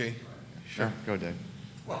okay. Sure, go Dave.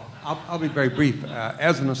 Well, I'll be very brief.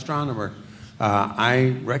 As an astronomer,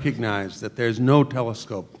 I recognize that there's no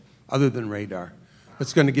telescope other than radar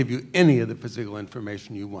that's going to give you any of the physical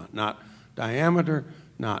information you want. Not diameter,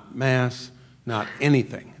 not mass, not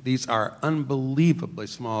anything. These are unbelievably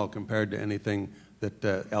small compared to anything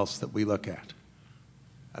that else that we look at.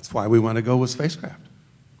 That's why we want to go with spacecraft.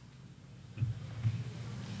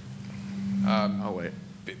 I'll wait.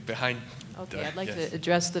 Behind. Okay, I'd like yes. to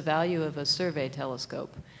address the value of a survey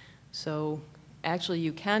telescope. So actually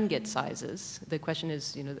you can get sizes. The question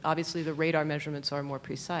is, obviously the radar measurements are more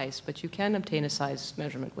precise, but you can obtain a size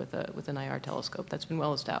measurement with an IR telescope. That's been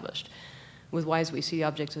well established. With WISE, we see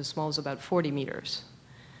objects as small as about 40 meters.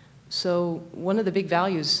 So one of the big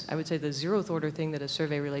values, I would say the 0th order thing that a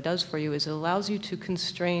survey really does for you is it allows you to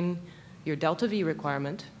constrain your delta V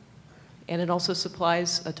requirement, and it also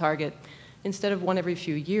supplies a target instead of one every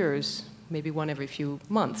few years, maybe one every few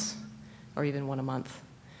months, or even one a month.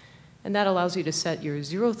 And that allows you to set your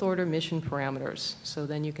 0th order mission parameters, so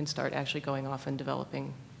then you can start actually going off and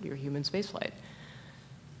developing your human spaceflight.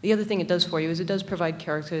 The other thing it does for you is it does provide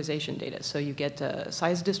characterization data. So you get a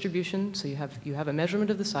size distribution, so you have a measurement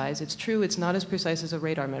of the size. It's true, it's not as precise as a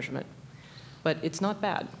radar measurement, but it's not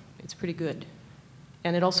bad. It's pretty good.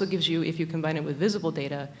 And it also gives you, if you combine it with visible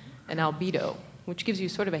data, an albedo, which gives you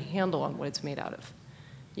sort of a handle on what it's made out of.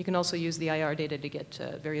 You can also use the IR data to get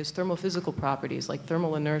various thermophysical properties like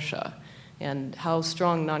thermal inertia and how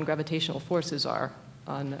strong non-gravitational forces are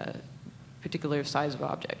on a particular size of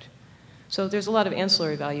object. So there's a lot of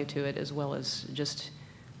ancillary value to it, as well as just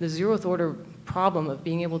the 0th order problem of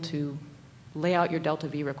being able to lay out your delta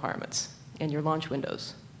V requirements and your launch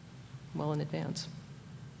windows well in advance.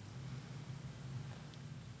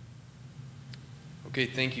 Okay,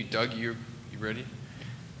 thank you. Doug, you ready?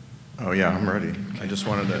 Oh, yeah, I'm ready. I just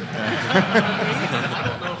wanted to...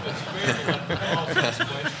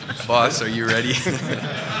 Boss, are you ready?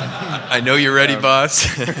 I know you're ready,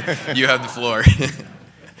 boss. You have the floor.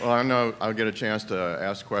 Well, I know I'll get a chance to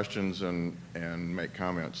ask questions and make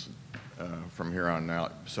comments from here on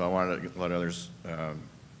out. So I wanted to let others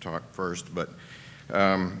talk first, but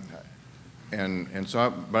I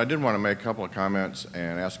did want to make a couple of comments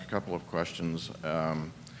and ask a couple of questions,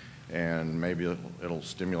 and maybe it'll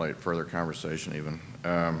stimulate further conversation even,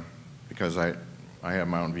 because I have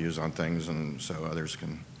my own views on things, and so others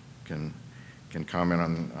can comment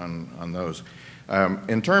on those.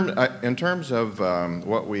 In terms of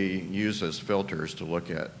what we use as filters to look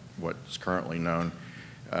at what's currently known,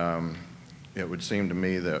 it would seem to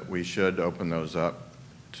me that we should open those up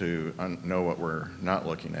to know what we're not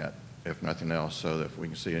looking at, if nothing else, so that if we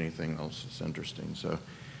can see anything else that's interesting. So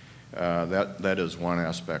that is one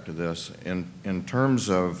aspect of this. In terms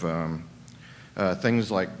of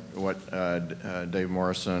things like what Dave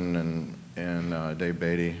Morrison Dave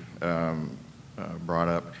Beatty brought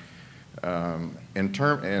up. And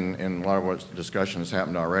a lot of what discussion has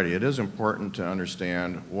happened already, it is important to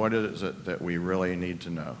understand what is it that we really need to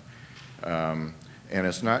know. And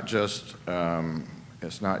it's not just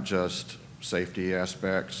safety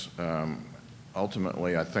aspects.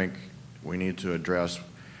 Ultimately, I think we need to address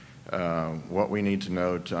what we need to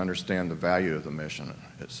know to understand the value of the mission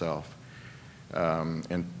itself.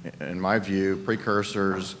 In my view,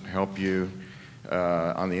 precursors help you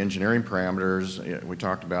on the engineering parameters. We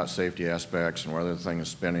talked about safety aspects and whether the thing is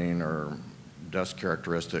spinning or dust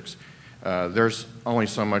characteristics. There's only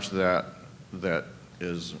so much that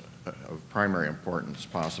is of primary importance,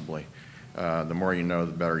 possibly. The more you know,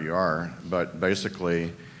 the better you are. But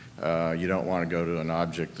basically, you don't want to go to an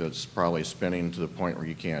object that's probably spinning to the point where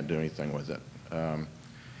you can't do anything with it.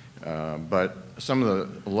 But some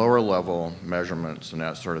of the lower level measurements and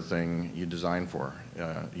that sort of thing you design for.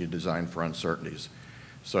 You design for uncertainties.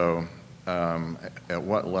 So at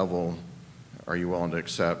what level are you willing to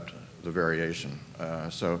accept the variation?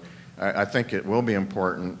 So I think it will be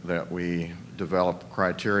important that we develop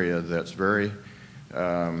criteria that's very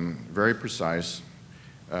precise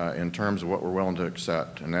in terms of what we're willing to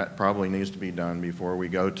accept. And that probably needs to be done before we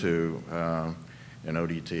go to an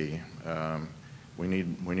ODT. We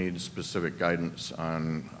need specific guidance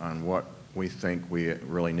on what we think we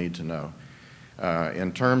really need to know.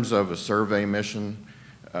 In terms of a survey mission,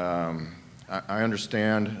 I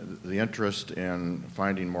understand the interest in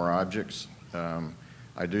finding more objects.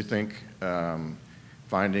 I do think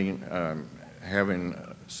having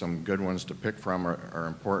some good ones to pick from are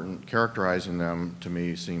important. Characterizing them, to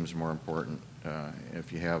me, seems more important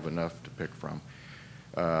if you have enough to pick from.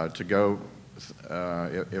 If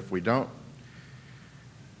we don't,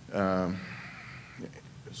 I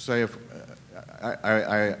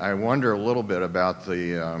wonder a little bit about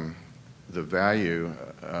the value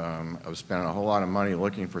of spending a whole lot of money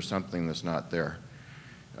looking for something that's not there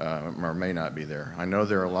or may not be there. I know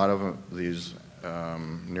there are a lot of these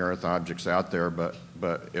near-Earth objects out there, but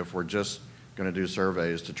if we're just going to do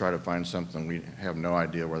surveys to try to find something we have no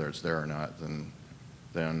idea whether it's there or not,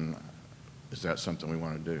 then is that something we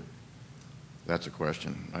want to do? That's a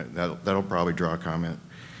question. That'll probably draw a comment.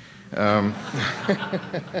 And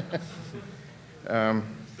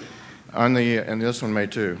this one may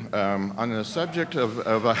too. On the subject of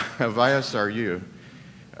ISRU,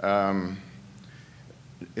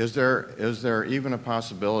 is there even a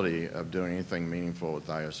possibility of doing anything meaningful with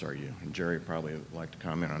ISRU? And Jerry probably would like to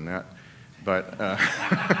comment on that. But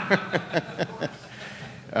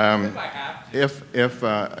is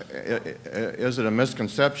it a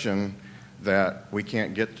misconception that we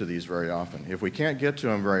can't get to these very often? If we can't get to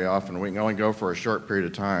them very often, we can only go for a short period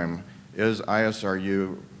of time. Is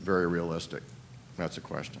ISRU very realistic? That's a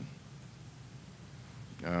question.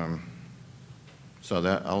 So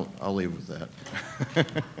that I'll leave with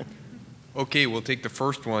that. Okay, we'll take the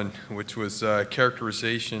first one, which was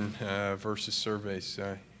characterization versus surveys.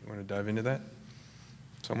 You want to dive into that?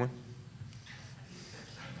 Someone?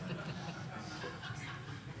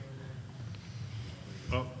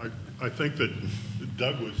 Well, I think that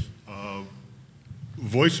Doug was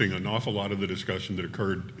voicing an awful lot of the discussion that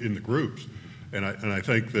occurred in the groups. And I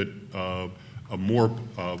think that a more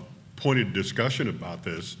pointed discussion about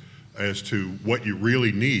this as to what you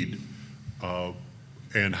really need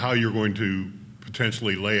and how you're going to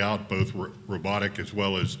potentially lay out both robotic as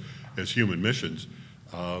well as human missions.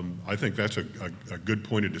 I think that's a good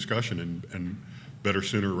pointed discussion and better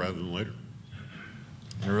sooner rather than later.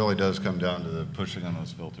 It really does come down to the pushing on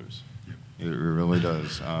those filters. It really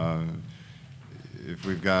does. If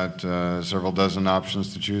we've got several dozen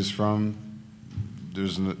options to choose from,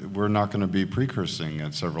 we're not going to be precursing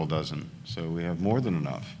at several dozen, so we have more than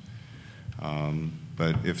enough.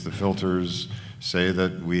 But if the filters say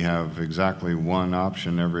that we have exactly one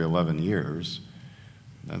option every 11 years,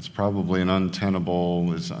 that's probably an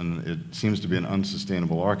untenable, it seems to be an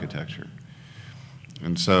unsustainable architecture.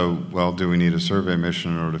 And so, well, do we need a survey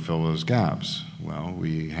mission in order to fill those gaps? Well,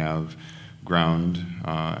 we have ground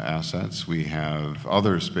assets, we have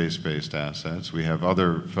other space-based assets, we have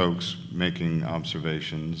other folks making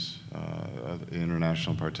observations,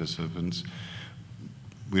 international participants.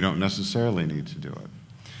 We don't necessarily need to do it.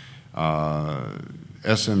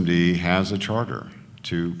 SMD has a charter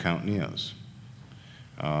to count NEOs.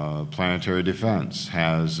 Planetary Defense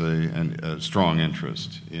has a strong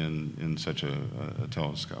interest in such a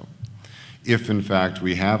telescope. If, in fact,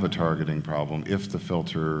 we have a targeting problem, if the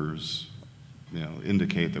filters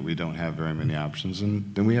indicate that we don't have very many options,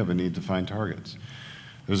 then we have a need to find targets.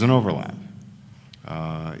 There's an overlap.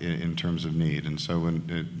 in terms of need. And so when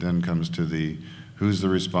it then comes to who's the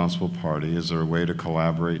responsible party, is there a way to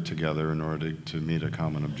collaborate together in order to meet a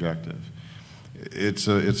common objective? It's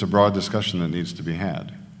a broad discussion that needs to be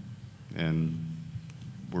had, and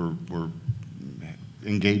we're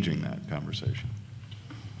engaging that conversation.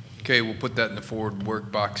 Okay, we'll put that in the forward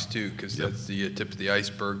work box too, because that's the tip of the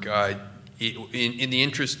iceberg. In the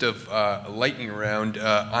interest of lightning round,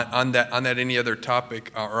 on that any other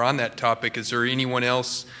topic, or on that topic, is there anyone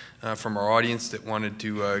else from our audience that wanted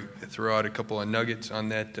to throw out a couple of nuggets on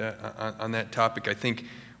that topic? I think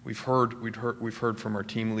we've heard from our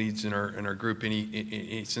team leads in our group.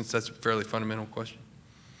 Since that's a fairly fundamental question,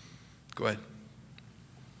 go ahead.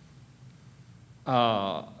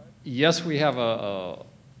 Yes, we have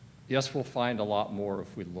yes, we'll find a lot more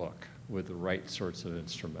if we look with the right sorts of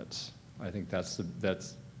instruments. I think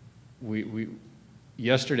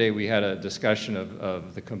yesterday we had a discussion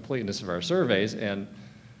of the completeness of our surveys, and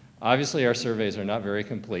obviously our surveys are not very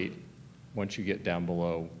complete once you get down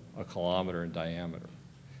below a kilometer in diameter.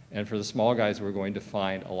 And for the small guys, we're going to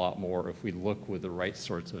find a lot more if we look with the right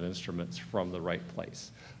sorts of instruments from the right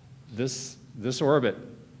place. This orbit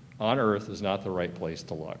on Earth is not the right place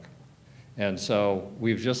to look. And so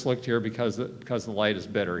we've just looked here because the light is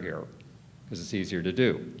better here, because it's easier to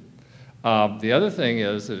do. The other thing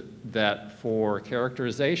is that for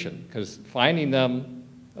characterization, because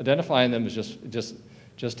identifying them is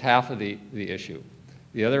just half of the issue.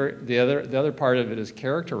 The other part of it is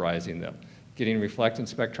characterizing them, getting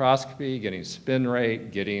reflectance spectroscopy, getting spin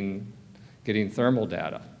rate, getting thermal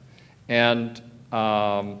data. And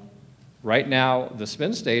right now, the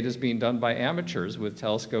spin state is being done by amateurs with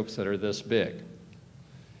telescopes that are this big.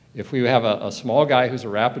 If we have a small guy who's a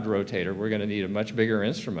rapid rotator, we're going to need a much bigger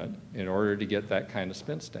instrument in order to get that kind of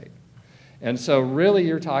spin state. And so really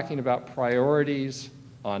you're talking about priorities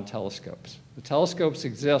on telescopes. The telescopes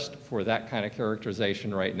exist for that kind of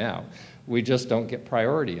characterization right now. We just don't get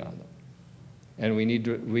priority on them. And we need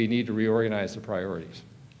to reorganize the priorities.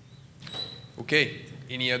 Okay.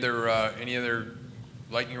 Any other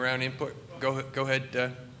lightning round input? Go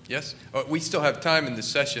ahead. Yes? We still have time in this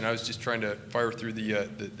session. I was just trying to fire through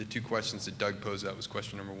the two questions that Doug posed. That was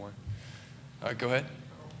question number one. Go ahead.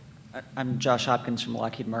 I'm Josh Hopkins from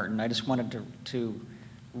Lockheed Martin. I just wanted to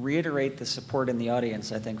reiterate the support in the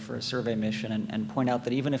audience, I think, for a survey mission and point out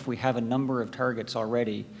that even if we have a number of targets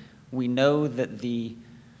already, we know that the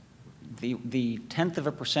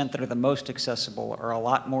 0.1% that are the most accessible are a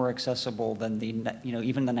lot more accessible than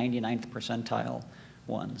even the 99th percentile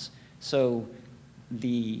ones. So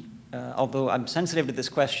although I'm sensitive to this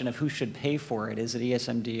question of who should pay for it, is it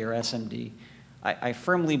ESMD or SMD, I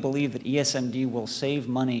firmly believe that ESMD will save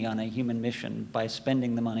money on a human mission by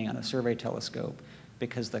spending the money on a survey telescope,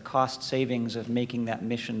 because the cost savings of making that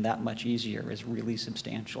mission that much easier is really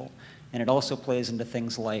substantial. And it also plays into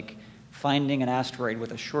things like finding an asteroid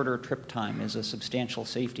with a shorter trip time is a substantial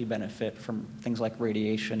safety benefit from things like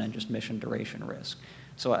radiation and just mission duration risk.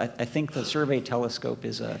 So I think the survey telescope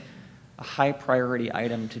is a high priority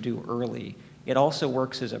item to do early. It also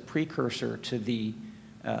works as a precursor to the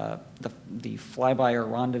flyby or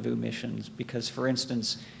rendezvous missions, because, for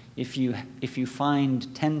instance, if you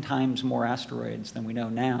find 10 times more asteroids than we know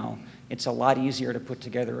now, it's a lot easier to put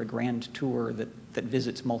together a grand tour that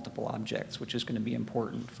visits multiple objects, which is going to be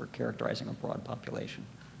important for characterizing a broad population.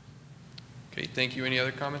 Okay, thank you. Any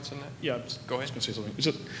other comments on that? Yeah, go ahead. I was going to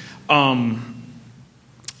say something.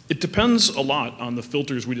 It depends a lot on the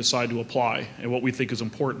filters we decide to apply and what we think is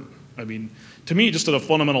important. I mean, to me, just at a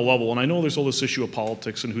fundamental level, and I know there's all this issue of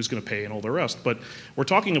politics and who's going to pay and all the rest, but we're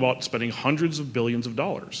talking about spending hundreds of billions of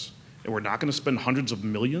dollars. And we're not going to spend hundreds of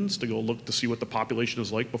millions to go look to see what the population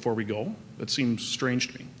is like before we go. That seems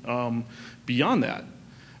strange to me. Beyond that,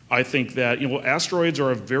 I think that asteroids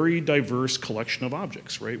are a very diverse collection of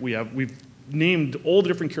objects, right? We've named all the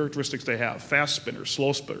different characteristics they have: fast spinners,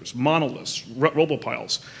 slow spinners, monoliths,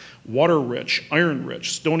 robopiles, water-rich,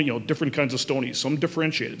 iron-rich, stony, different kinds of stonies, some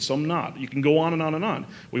differentiated, some not. You can go on and on and on.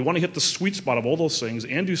 We want to hit the sweet spot of all those things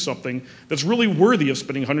and do something that's really worthy of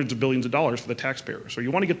spending hundreds of billions of dollars for the taxpayer. So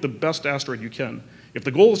you want to get the best asteroid you can. If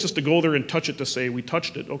the goal is just to go there and touch it to say we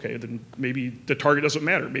touched it, okay, then maybe the target doesn't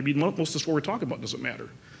matter. Maybe most of what we're talking about doesn't matter.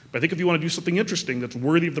 But I think if you want to do something interesting that's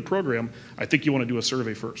worthy of the program, I think you want to do a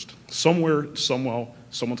survey first. Somewhere, somehow,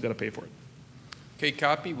 someone's got to pay for it. Okay,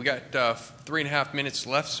 copy. We got 3.5 minutes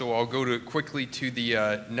left, so I'll go quickly to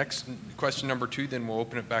the next question, number 2, then we'll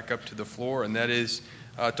open it back up to the floor, and that is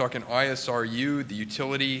talking ISRU, the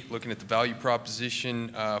utility, looking at the value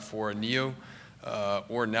proposition for a NEO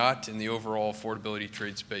or not in the overall affordability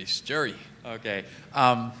trade space. Jerry. Okay.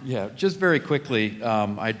 Yeah, just very quickly,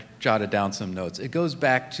 I jotted down some notes. It goes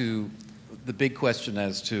back to the big question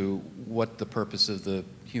as to what the purpose of the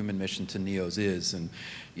human mission to NEOs is. And,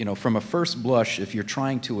 you know, from a first blush, if you're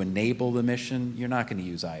trying to enable the mission, you're not going to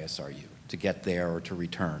use ISRU to get there or to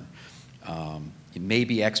return. It may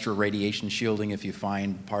be extra radiation shielding if you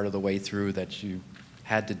find part of the way through that you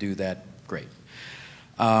had to do that, great.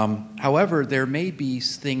 However, there may be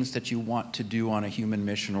things that you want to do on a human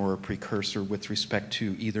mission or a precursor with respect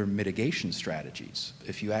to either mitigation strategies.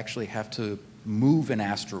 If you actually have to move an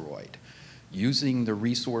asteroid, using the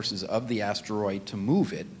resources of the asteroid to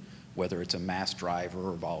move it, whether it's a mass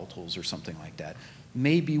driver or volatiles or something like that,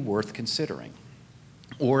 may be worth considering.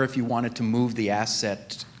 Or if you wanted to move the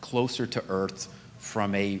asset closer to Earth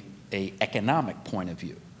from a economic point of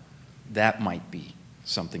view, that might be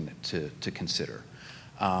something to consider.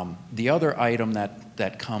 The other item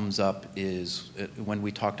that comes up is when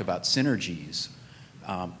we talked about synergies.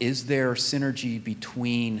 Is there synergy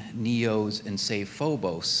between NEOs and, say,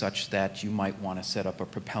 Phobos, such that you might want to set up a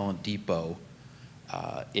propellant depot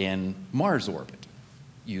in Mars orbit,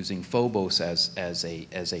 using Phobos as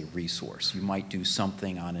a resource? You might do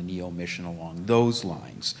something on a NEO mission along those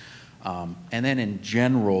lines. And then in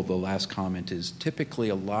general, the last comment is typically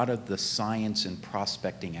a lot of the science and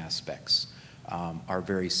prospecting aspects are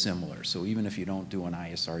very similar. So even if you don't do an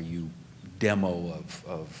ISRU demo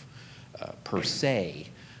of per se,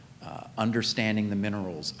 understanding the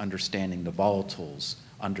minerals, understanding the volatiles,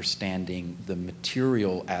 understanding the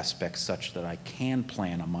material aspects such that I can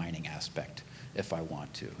plan a mining aspect if I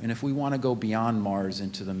want to. And if we want to go beyond Mars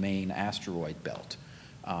into the main asteroid belt,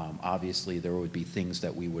 obviously there would be things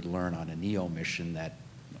that we would learn on a NEO mission that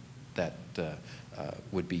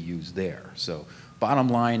would be used there. So bottom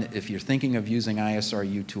line, if you're thinking of using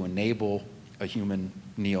ISRU to enable a human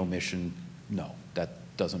NEO mission, no, that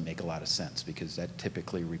doesn't make a lot of sense because that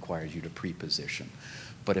typically requires you to pre-position.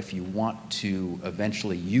 But if you want to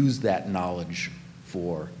eventually use that knowledge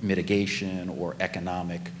for mitigation or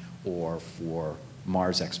economic or for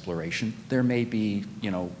Mars exploration, there may be,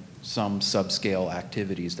 you know, some subscale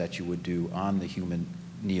activities that you would do on the human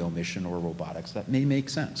NEO mission or robotics that may make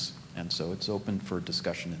sense. And so it's open for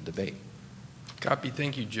discussion and debate. Copy.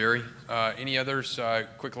 Thank you, Jerry. Any others?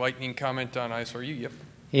 Quick lightning comment on ISRU? Yep.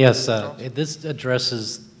 Yes, this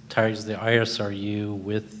ties the ISRU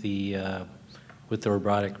with the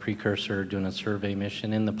robotic precursor doing a survey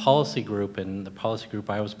mission. In the policy group, and the policy group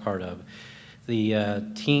I was part of, the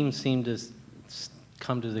team seemed to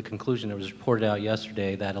come to the conclusion, it was reported out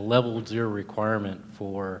yesterday, that a level 0 requirement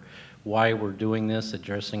for why we're doing this,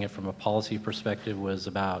 addressing it from a policy perspective, was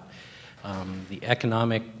about the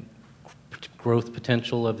economic growth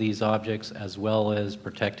potential of these objects, as well as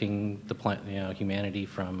protecting the humanity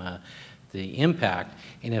from the impact.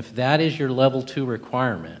 And if that is your level 2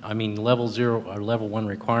 requirement, I mean level 0 or level 1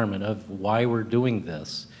 requirement of why we're doing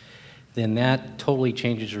this, then that totally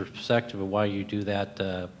changes your perspective of why you do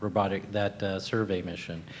that survey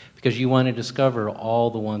mission, because you want to discover all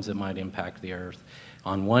the ones that might impact the Earth.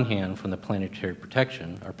 On one hand, from the planetary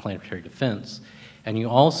protection or planetary defense, and you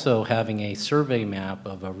also having a survey map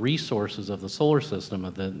of resources of the solar system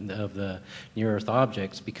of the near-Earth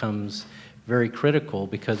objects becomes very critical,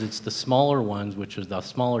 because it's the smaller ones, which is the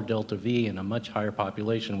smaller delta V and a much higher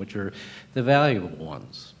population, which are the valuable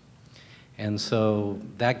ones. And so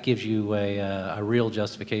that gives you a real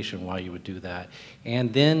justification why you would do that.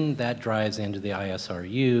 And then that drives into the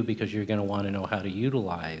ISRU, because you're going to want to know how to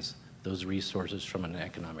utilize those resources from an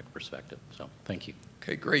economic perspective. So thank you.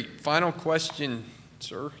 Okay, great. Final question,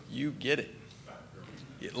 sir. You get it.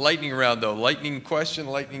 Lightning round, though. Lightning question,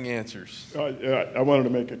 lightning answers. I wanted to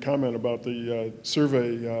make a comment about the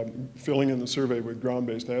survey, filling in the survey with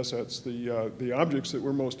ground-based assets. The objects that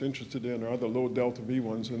we're most interested in are the low delta V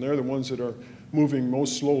ones, and they're the ones that are moving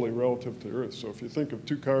most slowly relative to Earth. So if you think of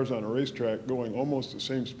two cars on a racetrack going almost the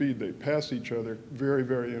same speed, they pass each other very,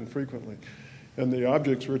 very infrequently. And the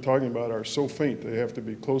objects we're talking about are so faint they have to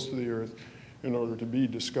be close to the Earth in order to be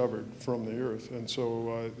discovered from the Earth. And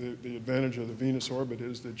so the advantage of the Venus orbit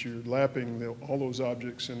is that you're lapping all those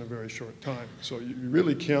objects in a very short time. So you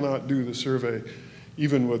really cannot do the survey,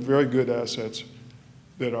 even with very good assets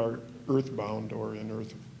that are Earth-bound or in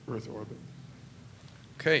Earth orbit.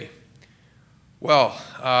 Okay. Well,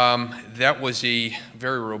 that was a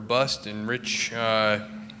very robust and rich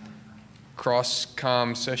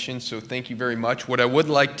cross-comm session, so thank you very much. What I would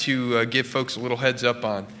like to give folks a little heads up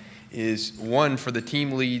on is, one, for the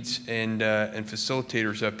team leads and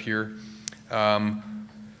facilitators up here,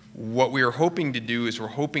 what we are hoping to do is we're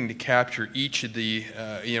hoping to capture each of the,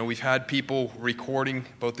 we've had people recording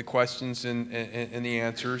both the questions and the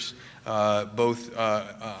answers, both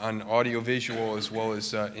on audio-visual as well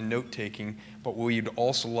as in note-taking. But we'd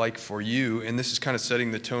also like for you, and this is kind of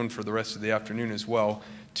setting the tone for the rest of the afternoon as well,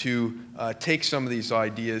 to take some of these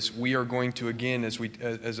ideas. We are going to, again,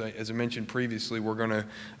 as I mentioned previously, we're going to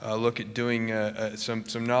look at doing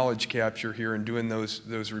some knowledge capture here and doing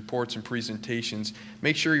those reports and presentations.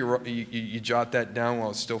 Make sure you jot that down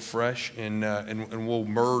while it's still fresh, and we'll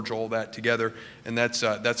merge all that together. And that's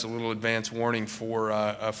a little advance warning for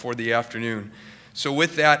the afternoon. So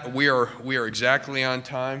with that, we are exactly on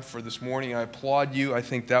time for this morning. I applaud you. I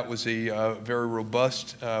think that was a very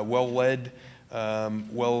robust, well-led,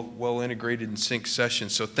 well integrated and synced session.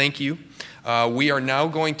 So thank you. We are now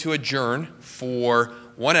going to adjourn for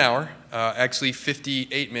 1 hour, actually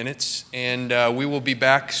 58 minutes, and we will be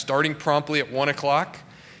back starting promptly at 1 o'clock.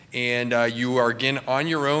 And you are again on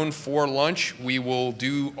your own for lunch. We will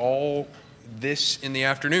do all this in the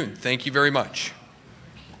afternoon. Thank you very much.